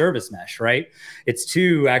to a service mesh, right? It's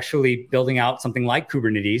to actually building out something like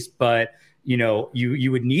Kubernetes, but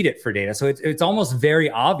you would need it for data. So it's almost very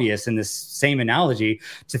obvious in this same analogy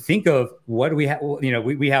to think of what do we have?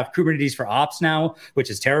 We have Kubernetes for ops now, which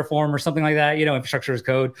is Terraform or something like that, infrastructure as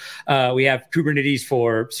code. We have Kubernetes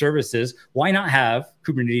for services. Why not have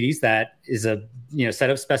Kubernetes that is a set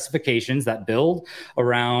of specifications that build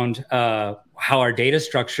around how our data is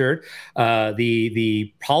structured,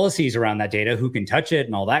 the policies around that data, who can touch it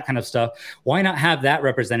and all that kind of stuff. Why not have that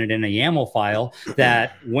represented in a YAML file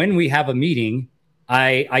that when we have a meeting,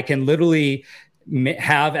 I can literally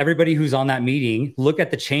have everybody who's on that meeting look at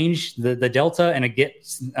the change, the delta, and a Git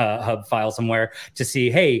hub file somewhere to see,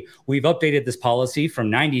 hey, we've updated this policy from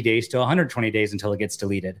 90 days to 120 days until it gets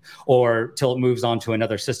deleted or till it moves on to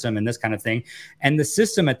another system and this kind of thing. And the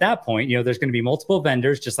system at that point, there's going to be multiple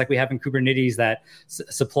vendors, just like we have in Kubernetes that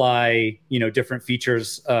supply, different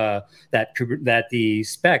features that the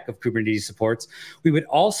spec of Kubernetes supports. We would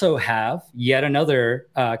also have yet another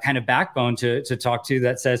kind of backbone to talk to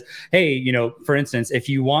that says, hey, for instance, if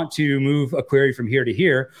you want to move a query from here to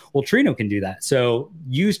here, well, Trino can do that. So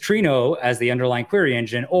use Trino as the underlying query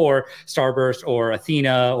engine, or Starburst or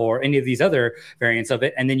Athena or any of these other variants of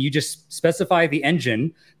it. And then you just specify the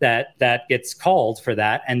engine that gets called for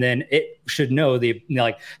that. And then it should know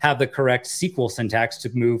have the correct SQL syntax to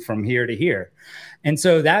move from here to here. And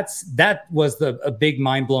so that was a big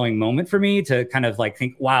mind-blowing moment for me to kind of like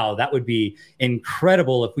think, wow, that would be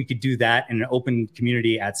incredible if we could do that in an open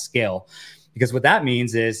community at scale. Because what that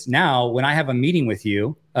means is now when I have a meeting with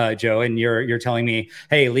you, Joe, and you're telling me,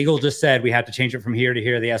 hey, legal just said we have to change it from here to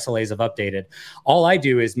here. The SLAs have updated. All I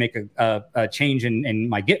do is make a change in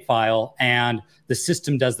my Git file, and the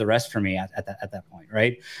system does the rest for me at that point,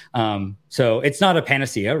 right? So it's not a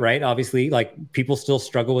panacea, right? Obviously, like people still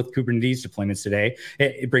struggle with Kubernetes deployments today.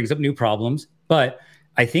 It brings up new problems, but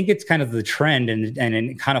I think it's kind of the trend, and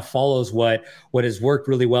it kind of follows what has worked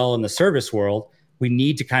really well in the service world. We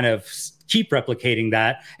need to kind of keep replicating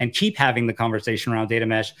that and keep having the conversation around data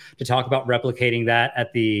mesh to talk about replicating that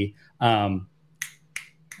at the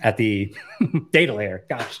data layer.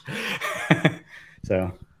 Gosh.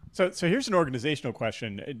 So here's an organizational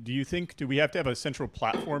question. Do we have to have a central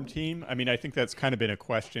platform team? I mean, I think that's kind of been a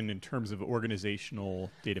question in terms of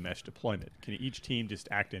organizational data mesh deployment. Can each team just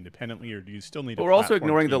act independently, or do you still need a We're also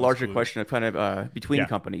ignoring the larger question of kind of between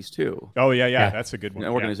companies too. Oh, yeah. That's a good one.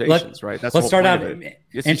 And organizations, right? That's let's start out.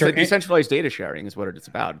 Decentralized data sharing is what it's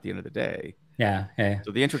about at the end of the day. Yeah.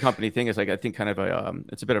 So the intercompany thing is like, I think kind of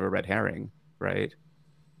it's a bit of a red herring, right?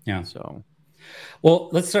 Yeah. So. Well,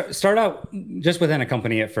 let's start out just within a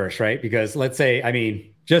company at first, right? Because let's say, I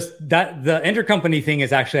mean, just that the intercompany thing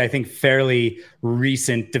is actually, I think, fairly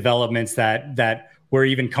recent developments that we're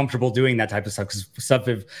even comfortable doing that type of stuff. Because stuff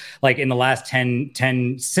of like in the last 10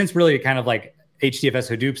 since really kind of like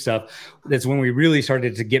HDFS Hadoop stuff, that's when we really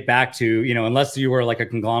started to get back to, unless you were like a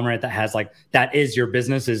conglomerate that has like, that is your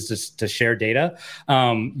business, is just to share data.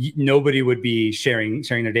 Nobody would be sharing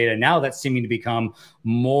their data. Now that's seeming to become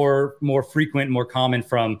more frequent, more common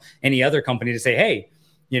from any other company to say, hey,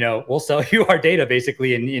 we'll sell you our data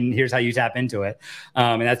basically, and here's how you tap into it.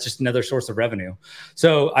 And that's just another source of revenue.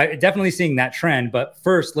 So I definitely seeing that trend, but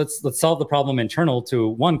first let's solve the problem internal to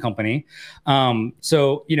one company.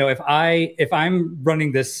 So, if I'm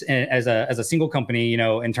running this as a single company,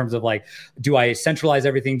 in terms of like, do I centralize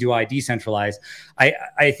everything? Do I decentralize?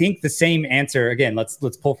 I think the same answer, again, let's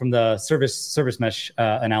pull from the service mesh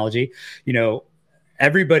analogy,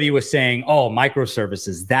 everybody was saying, oh,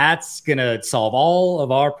 microservices, that's going to solve all of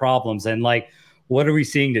our problems. And like, what are we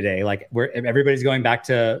seeing today? Like everybody's going back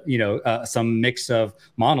to, some mix of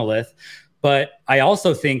monolith. But I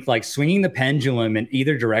also think like swinging the pendulum in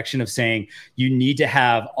either direction of saying you need to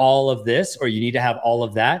have all of this or you need to have all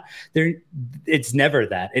of that, it's never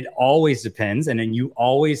that. It always depends. And then you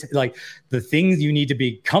always like the things you need to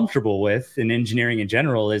be comfortable with in engineering in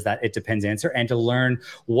general is that it depends answer, and to learn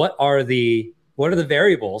what are the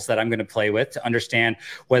variables that I'm going to play with to understand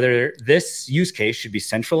whether this use case should be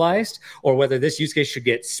centralized or whether this use case should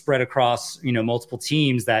get spread across, multiple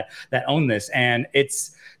teams that own this. And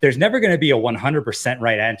there's never going to be a 100%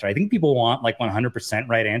 right answer. I think people want like 100%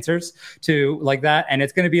 right answers to like that. And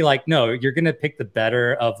it's going to be like, no, you're going to pick the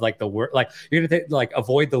better of like the worst, like you're going to like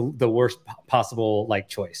avoid the worst possible like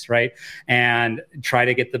choice. Right. And try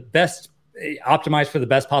to get the best, optimize for the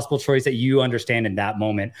best possible choice that you understand in that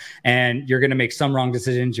moment. And you're going to make some wrong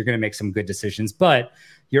decisions. You're going to make some good decisions, but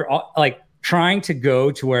you're like trying to go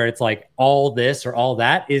to where it's like all this or all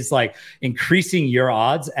that is like increasing your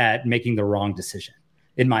odds at making the wrong decision,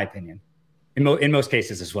 in my opinion, in most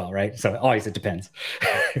cases as well. Right. So always, it depends.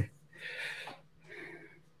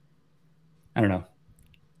 I don't know.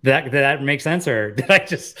 Did that make sense, or did I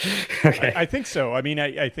just? Okay. I think so. I mean,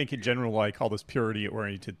 I think in general, I call this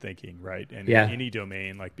purity-oriented thinking, right? And in any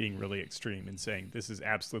domain, like being really extreme and saying this is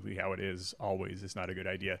absolutely how it is always is not a good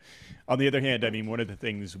idea. On the other hand, I mean, one of the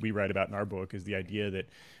things we write about in our book is the idea that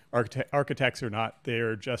architects are not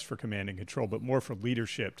there just for command and control, but more for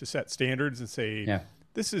leadership, to set standards and say,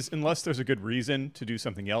 this is, unless there's a good reason to do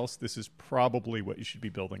something else, this is probably what you should be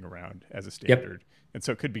building around as a standard. And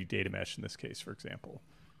so it could be data mesh in this case, for example.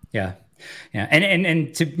 Yeah.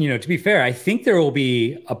 And to be fair, I think there will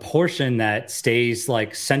be a portion that stays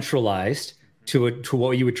like centralized to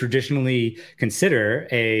what you would traditionally consider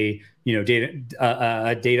a data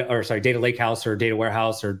lakehouse or data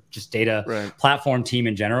warehouse or just data platform team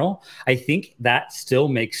in general. I think that still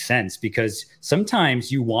makes sense because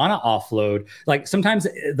sometimes you want to offload. Like sometimes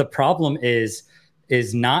the problem is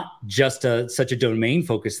not just such a domain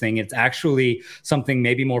focused thing. It's actually something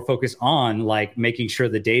maybe more focused on like making sure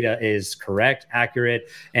the data is correct, accurate,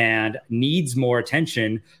 and needs more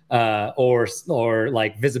attention or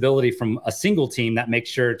like visibility from a single team that makes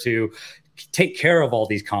sure to take care of all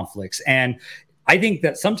these conflicts. And I think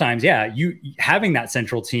that sometimes, you having that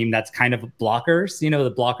central team that's kind of blockers,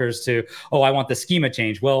 the blockers to, I want the schema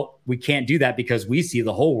change. Well, we can't do that because we see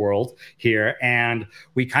the whole world here and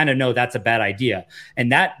we kind of know that's a bad idea.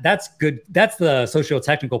 And that's good. That's the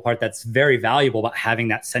socio-technical part that's very valuable about having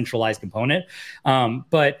that centralized component.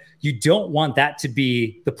 But you don't want that to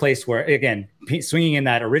be the place where, again, swinging in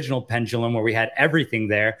that original pendulum where we had everything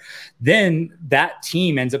there, then that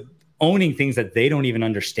team ends up owning things that they don't even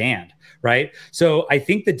understand. Right. So I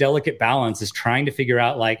think the delicate balance is trying to figure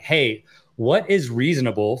out like, hey, what is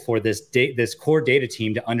reasonable for this core data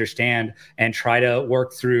team to understand and try to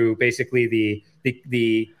work through basically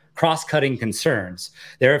the cross-cutting concerns.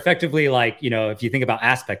 They're effectively like, if you think about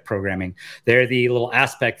aspect programming, they're the little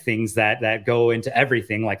aspect things that go into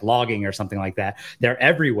everything like logging or something like that. They're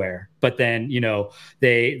everywhere. But then,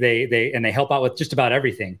 they help out with just about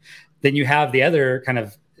everything. Then you have the other kind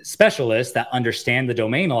of specialists that understand the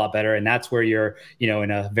domain a lot better. And that's where you're, in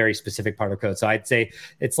a very specific part of code. So I'd say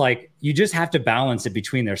it's like, you just have to balance it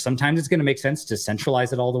between there. Sometimes it's going to make sense to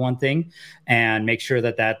centralize it all to one thing and make sure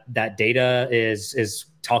that data is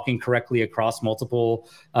talking correctly across multiple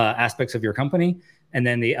aspects of your company. And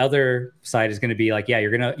then the other side is going to be like,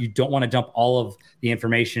 you don't want to dump all of the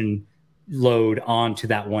information load onto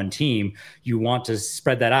that one team. You want to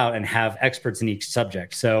spread that out and have experts in each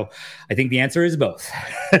subject. So I think the answer is both.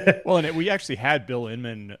 Well, and we actually had Bill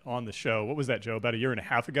Inman on the show. What was that, Joe? About a year and a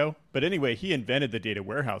half ago. But anyway, he invented the data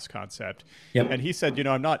warehouse concept. And he said,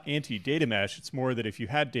 I'm not anti-data mesh. It's more that if you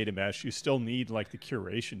had data mesh, you still need like the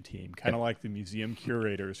curation team, kind of like the museum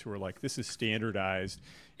curators who are like, this is standardized.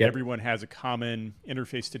 Everyone has a common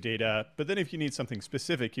interface to data. But then if you need something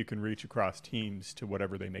specific, you can reach across teams to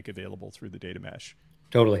whatever they make available through the data mesh.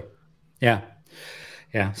 Totally. Yeah.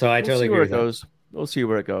 So I totally agree with that. We'll see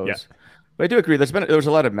where it goes. Yeah. But I do agree. There's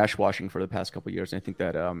a lot of mesh washing for the past couple of years. And I think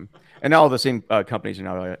that, and now all the same companies are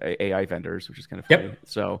now AI vendors, which is kind of funny.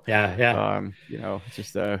 So it's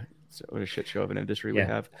just what a shit show of an industry we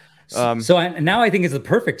have. Now I think it's the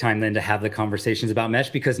perfect time then to have the conversations about mesh,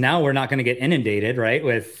 because now we're not going to get inundated, right,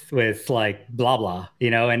 with like blah blah,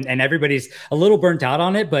 and everybody's a little burnt out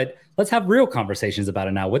on it. But let's have real conversations about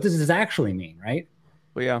it now. What does this actually mean, right?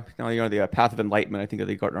 Well, the path of enlightenment, I think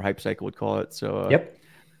the Gartner hype cycle would call it. So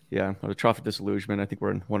or the trough of disillusionment. I think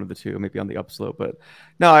we're in one of the two, maybe on the upslope. But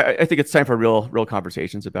no, I think it's time for real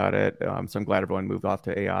conversations about it. So I'm glad everyone moved off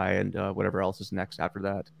to AI and whatever else is next after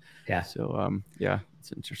that. Yeah. So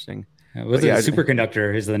it's interesting.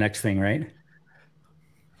 Superconductor is the next thing, right?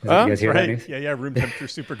 You guys hear that news? Yeah, room temperature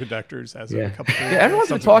superconductors as a couple. Yeah, everyone's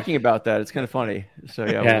been talking about that. It's kind of funny. So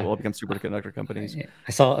we'll become superconductor companies.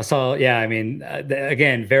 I saw. Yeah, I mean,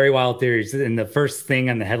 again, very wild theories. And the first thing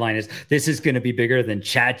on the headline is this is going to be bigger than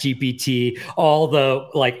ChatGPT, all the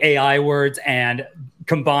like AI words, and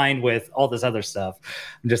combined with all this other stuff.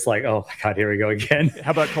 I'm just like, oh my God, here we go again.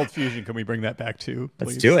 How about cold fusion? Can we bring that back too, please?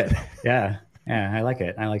 Let's do it. Yeah, I like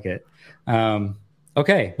it.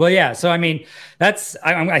 Okay. Well, yeah. So, I mean,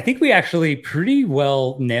 I think we actually pretty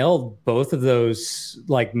well nailed both of those,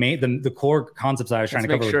 like the core concepts I was trying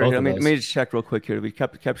to cover. Sure. With both let of me just check real quick here. We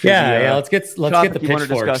kept yeah. Let's get the pitchforks. You want to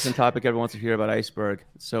discuss and topic everyone wants to hear about Iceberg.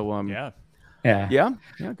 So, yeah.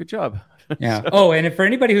 Good job. Yeah. Oh, and for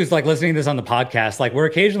anybody who's like listening to this on the podcast, like we're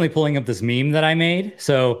occasionally pulling up this meme that I made.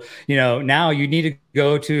 So, now you need to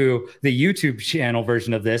go to the YouTube channel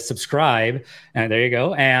version of this, subscribe, and there you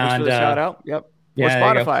go. And shout out. Yep. Yeah,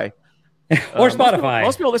 or Spotify. Or Spotify.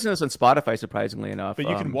 Most people listen to this on Spotify, surprisingly enough. But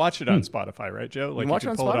you can watch it on Spotify, right, Joe? Like you can watch it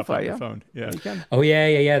on pull Spotify, it up on your phone. Yeah. You can. Oh,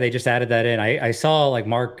 yeah. They just added that in. I saw like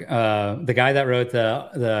Mark, the guy that wrote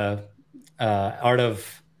the art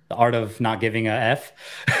of not giving a F.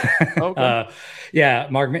 Okay. Yeah,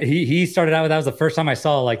 Mark, he started out with that. Was the first time I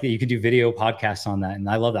saw like that you could do video podcasts on that, and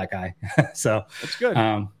I love that guy. So that's good.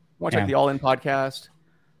 Watch like the All In podcast.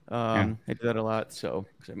 I do that a lot. So,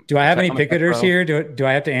 do I have any picketers here? Do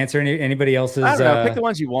I have to answer anybody else's? I don't know. Pick the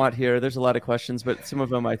ones you want here. There's a lot of questions, but some of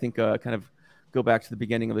them I think kind of go back to the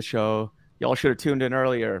beginning of the show. Y'all should have tuned in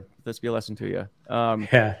earlier. This be a lesson to you.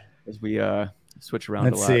 As we switch around.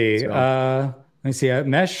 Let's see. Let me see.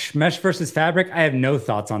 Mesh versus fabric. I have no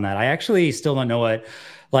thoughts on that. I actually still don't know what.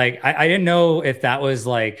 Like, I didn't know if that was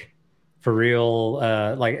like for real.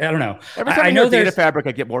 Like, I don't know. Every time I know data fabric,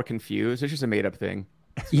 I get more confused. It's just a made up thing.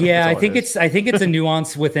 Yeah, I think it's a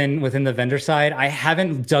nuance within the vendor side. I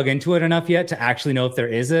haven't dug into it enough yet to actually know if there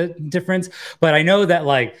is a difference, but I know that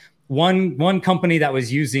like one company that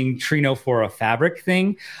was using Trino for a fabric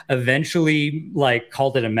thing eventually like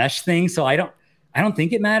called it a mesh thing. So I don't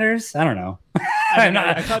think it matters. I don't know.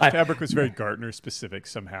 I thought fabric was very Gartner specific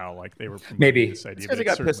somehow. Like they were maybe this idea. Because they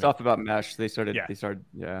got pissed off about mesh. They started.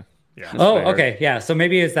 Yeah. Oh, okay. Yeah. So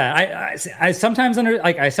maybe it's that. I sometimes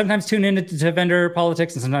I sometimes tune into vendor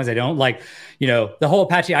politics and sometimes I don't. Like, the whole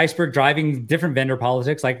Apache Iceberg driving different vendor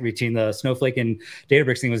politics, like between the Snowflake and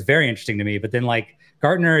Databricks thing was very interesting to me. But then like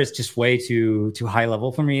Gartner is just way too high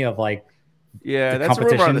level for me of like. Yeah, that's a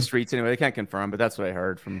rumor on the streets anyway. They can't confirm, but that's what I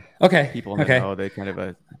heard from people in the know. They kind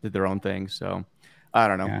of did their own thing. So I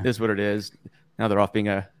don't know. Yeah. It is what it is. Now they're off being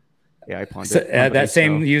a AI pundit. So, that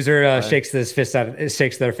same user shakes their fist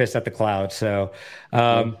at the cloud. So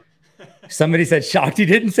somebody said shocked you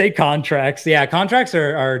didn't say contracts. Yeah, contracts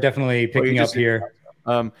are definitely picking up here.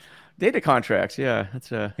 Data contracts. Yeah,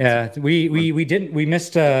 that's we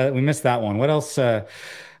missed that one. What else?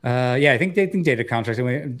 I think data contracts.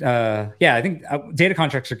 I think data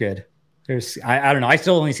contracts are good. I don't know. I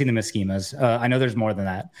still only see them as schemas. I know there's more than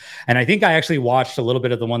that. And I think I actually watched a little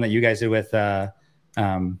bit of the one that you guys did with,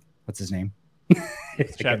 what's his name?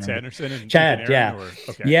 Chad Sanderson. And Chad. Yeah.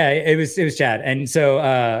 Yeah. It was Chad. And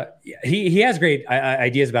so he has great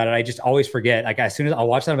ideas about it. I just always forget. Like as soon as I'll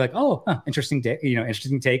watch that, I'm like, oh, interesting take,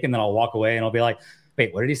 interesting take. And then I'll walk away and I'll be like,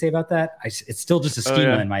 wait, what did he say about that? It's still just a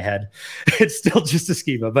schema in my head. It's still just a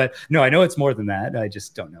schema, but no, I know it's more than that. I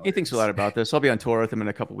just don't know. He thinks a lot about this. I'll be on tour with him in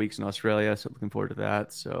a couple weeks in Australia, so looking forward to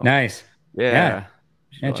that. So nice. Yeah,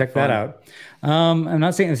 check that out. I'm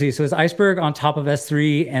not saying this. So it's Iceberg on top of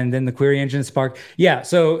S3 and then the query engine Spark. Yeah,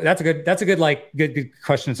 so that's a good good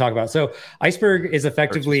question to talk about. So Iceberg is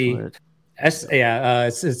effectively it's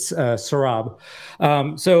Sorab.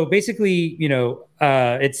 So basically,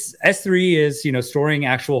 it's S3 is, storing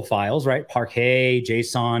actual files, right? Parquet,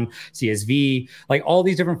 JSON, CSV, like all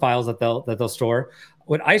these different files that they'll store.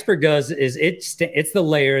 What Iceberg does is it's the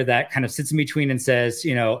layer that kind of sits in between and says,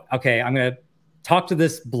 okay, I'm going to talk to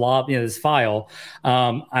this blob, this file.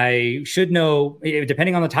 I should know,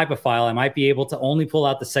 depending on the type of file, I might be able to only pull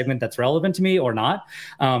out the segment that's relevant to me or not.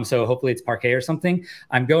 So hopefully it's Parquet or something.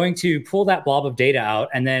 I'm going to pull that blob of data out.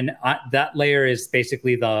 And then that layer is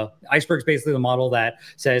basically Iceberg's basically the model that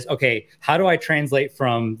says, okay, how do I translate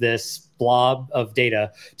from this blob of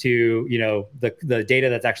data to the data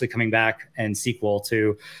that's actually coming back in SQL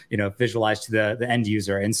to visualize to the end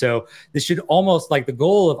user. And so this should almost like the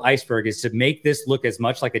goal of Iceberg is to make this look as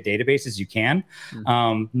much like a database as you can,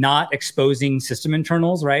 not exposing system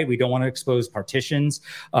internals, right? We don't want to expose partitions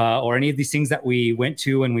or any of these things that we went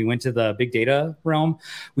to when we went to the big data realm.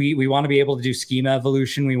 We want to be able to do schema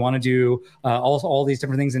evolution. We want to do all these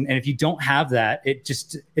different things. And if you don't have that,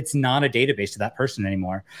 it's not a database to that person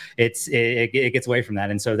anymore. It's it gets away from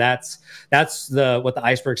that. And so that's what the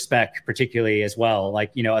Iceberg spec particularly as well.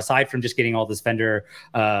 Like, aside from just getting all this vendor,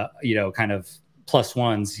 kind of plus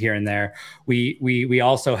ones here and there, we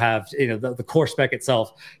also have, the core spec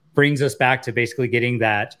itself brings us back to basically getting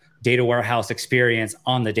that data warehouse experience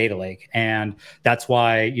on the data lake. And that's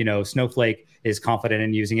why, Snowflake is confident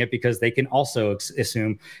in using it, because they can also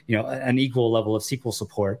assume, an equal level of SQL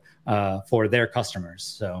support for their customers.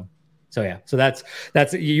 So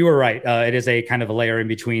that's you were right. It is a kind of a layer in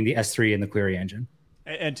between the S3 and the query engine.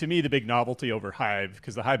 And to me, the big novelty over Hive,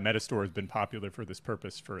 because the Hive Metastore has been popular for this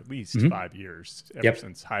purpose for at least 5 years, ever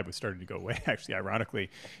since Hive was starting to go away, actually, ironically,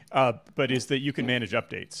 but is that you can manage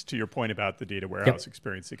updates. To your point about the data warehouse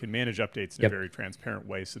experience, it can manage updates in a very transparent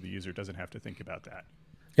way, so the user doesn't have to think about that.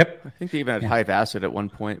 Yep. I think they even had Hive Asset at one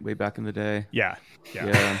point way back in the day. Yeah.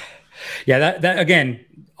 That again,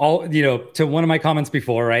 all, to one of my comments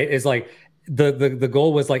before, right, is like the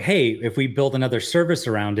goal was like, hey, if we build another service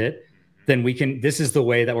around it, then this is the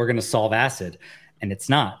way that we're going to solve ACID. And it's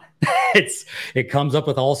not. It comes up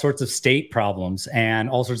with all sorts of state problems and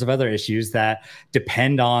all sorts of other issues that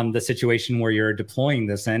depend on the situation where you're deploying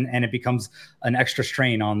this in, and it becomes an extra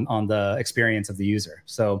strain on the experience of the user.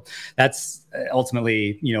 So that's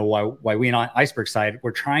ultimately, why we on Iceberg side,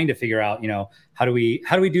 we're trying to figure out, how do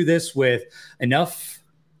we do this with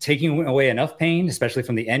taking away enough pain, especially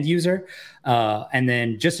from the end user, and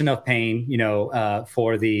then just enough pain,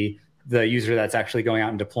 for the user that's actually going out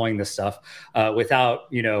and deploying this stuff,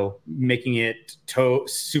 without, making it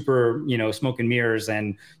super, smoke and mirrors,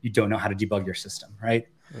 and you don't know how to debug your system. Right.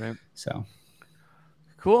 So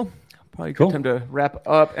cool. Probably good time to wrap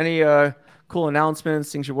up. Any cool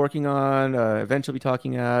announcements, things you're working on, events you'll be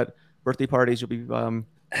talking at, birthday parties you'll be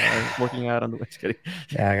working out on the way.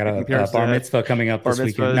 Yeah, I got a bar mitzvah coming up this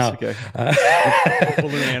weekend. No, okay.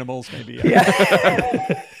 Balloon animals, maybe.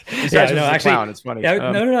 Yeah. No, actually, clown. It's funny.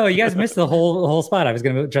 No. You guys missed the whole spot. I was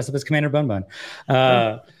going to dress up as Commander Bun Bun.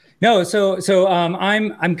 No, so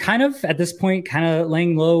I'm kind of at this point kind of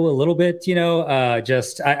laying low a little bit,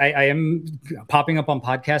 just I am popping up on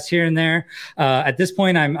podcasts here and there. At this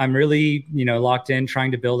point, I'm really, locked in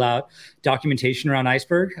trying to build out documentation around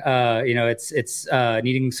Iceberg. It's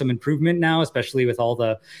needing some improvement now, especially with all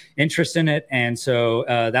the interest in it. And so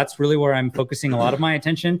that's really where I'm focusing a lot of my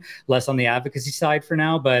attention, less on the advocacy side for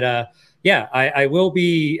now. But I will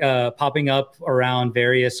be popping up around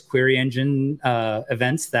various query engine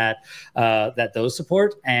events that those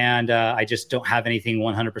support, and I just don't have anything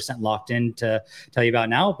 100% locked in to tell you about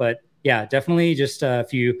now. But yeah, definitely. Just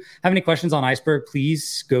if you have any questions on Iceberg,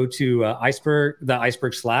 please go to the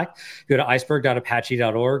Iceberg Slack. Go to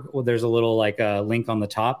iceberg.apache.org. Well, there's a little link on the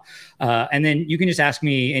top, and then you can just ask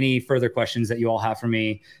me any further questions that you all have for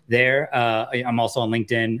me there. I'm also on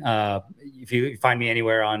LinkedIn. If you find me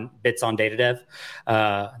anywhere on Bits on Data Dev,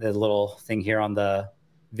 there's a little thing here on the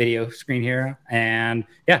video screen here, and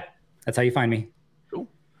yeah, that's how you find me. Cool,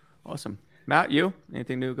 awesome. Matt, you?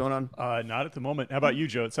 Anything new going on? Not at the moment. How about you,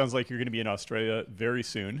 Joe? It sounds like you're going to be in Australia very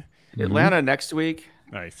soon. Atlanta next week.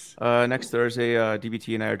 Nice. Next Thursday,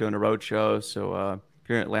 DBT and I are doing a road show. So if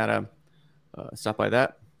you're in Atlanta, stop by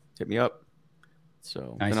that. Hit me up.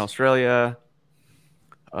 So in Australia,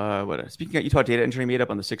 speaking at Utah Data Engineering Meetup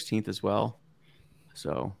on the 16th as well.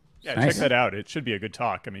 So yeah, check that out. It should be a good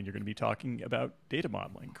talk. I mean, you're going to be talking about data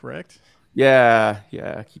modeling, correct? Yeah,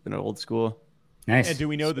 keeping it old school. Nice. And do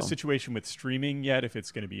we know the situation with streaming yet, if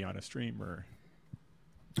it's going to be on a stream or?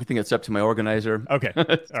 I think it's up to my organizer. Okay.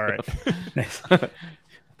 All right. Nice.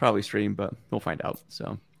 Probably stream, but we'll find out.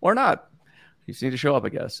 So, or not. You just need to show up, I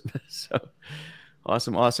guess. So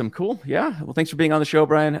awesome. Cool. Yeah. Well, thanks for being on the show,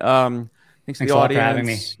 Brian. Thanks to the audience for having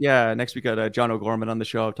me. Yeah. Next we got John O'Gorman on the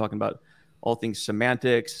show talking about all things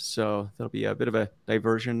semantics. So that'll be a bit of a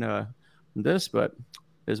diversion from this, but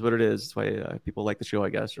is what it is. That's why people like the show, I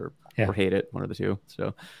guess, or hate it, one of the two.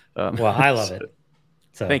 So, well, I love it.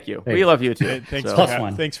 So, thank you. We love you too.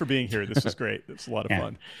 Thanks for being here. This was great. It's a lot of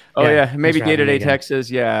fun. Oh yeah, maybe Day-to-Day Texas.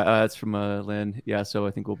 Yeah, it's from Lynn. Yeah, so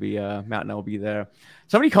I think we'll be Matt and I will be there.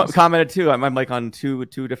 Somebody commented too. I'm like on two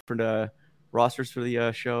different rosters for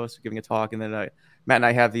the show, so giving a talk, and then Matt and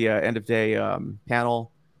I have the end of day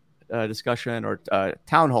panel discussion or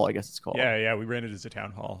town hall, I guess it's called. Yeah, we ran it as a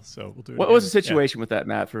town hall, so we'll do it. What was the situation with that,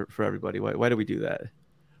 Matt, for everybody? Why did we do that?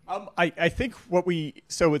 I think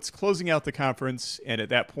so it's closing out the conference, and at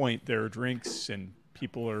that point there are drinks and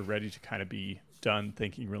people are ready to kind of be done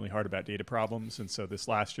thinking really hard about data problems. And so this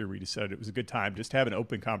last year we decided it was a good time just to have an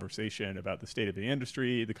open conversation about the state of the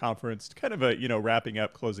industry, the conference, kind of wrapping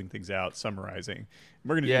up, closing things out, summarizing. And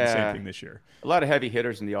we're going to do the same thing this year. A lot of heavy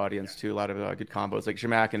hitters in the audience too. A lot of good combos, like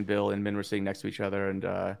Shamak and Bill and Min were sitting next to each other, and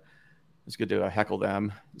it's good to heckle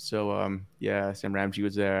them. So yeah, Sam Ramsey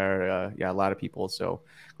was there. Yeah, a lot of people. So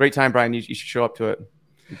great time, Brian. You should show up to it.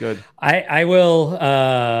 Be good. I will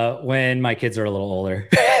when my kids are a little older.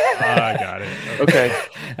 I got it. Okay.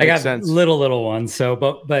 I got little ones. So,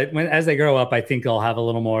 but as they grow up, I think I'll have a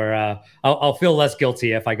little more. I'll feel less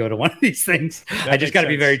guilty if I go to one of these things. I just got to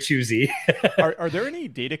be very choosy. Are there any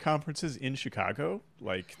data conferences in Chicago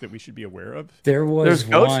like that we should be aware of? There's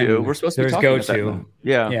GoTo. We're supposed to be talking about that.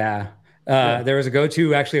 Yeah. There was a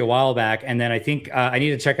GoTo actually a while back, and then I think I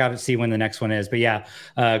need to check out and see when the next one is. But yeah,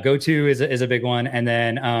 GoTo is a big one, and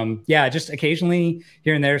then just occasionally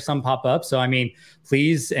here and there some pop up. So I mean,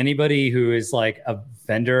 please, anybody who is like a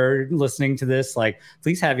vendor listening to this, like,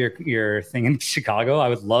 please have your thing in Chicago. I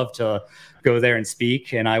would love to go there and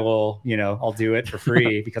speak, and I will, I'll do it for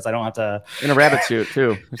free because I don't have to. In a rabbit suit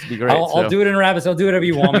too. This would be great. I'll do it in a rabbit suit. I'll do whatever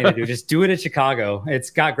you want me to do. Just do it at Chicago. It's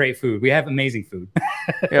got great food. We have amazing food.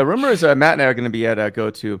 Yeah, rumors Matt and I are going to be at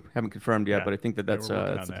GoTo. Haven't confirmed yet, but I think that's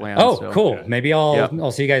the plan. Oh, so. Cool. Yeah. Maybe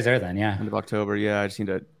I'll see you guys there then. Yeah. End of October. Yeah, I just need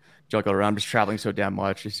to juggle around. I'm just traveling so damn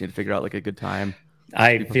much. Just need to figure out like a good time.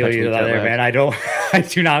 I feel you there, man.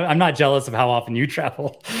 I'm not jealous of how often you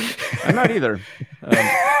travel. I'm not either.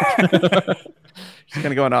 Just kind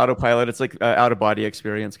of go on autopilot. It's like out of body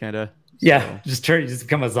experience, kind of. So. Yeah, just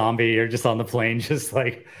become a zombie. You're just on the plane, just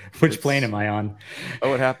like, which plane am I on?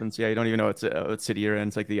 Oh, it happens. Yeah, you don't even know what city you're in.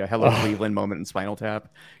 It's like the Hello Cleveland moment in Spinal Tap.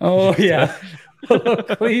 Oh yeah, Hello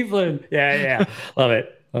Cleveland. Yeah, love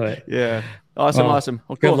it. Yeah, awesome.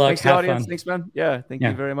 Well, cool. Good luck. Thanks to the audience. Fun. Thanks, man. Yeah, thank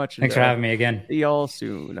you very much. Thanks for having me again. See y'all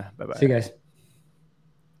soon. Bye bye. See you guys.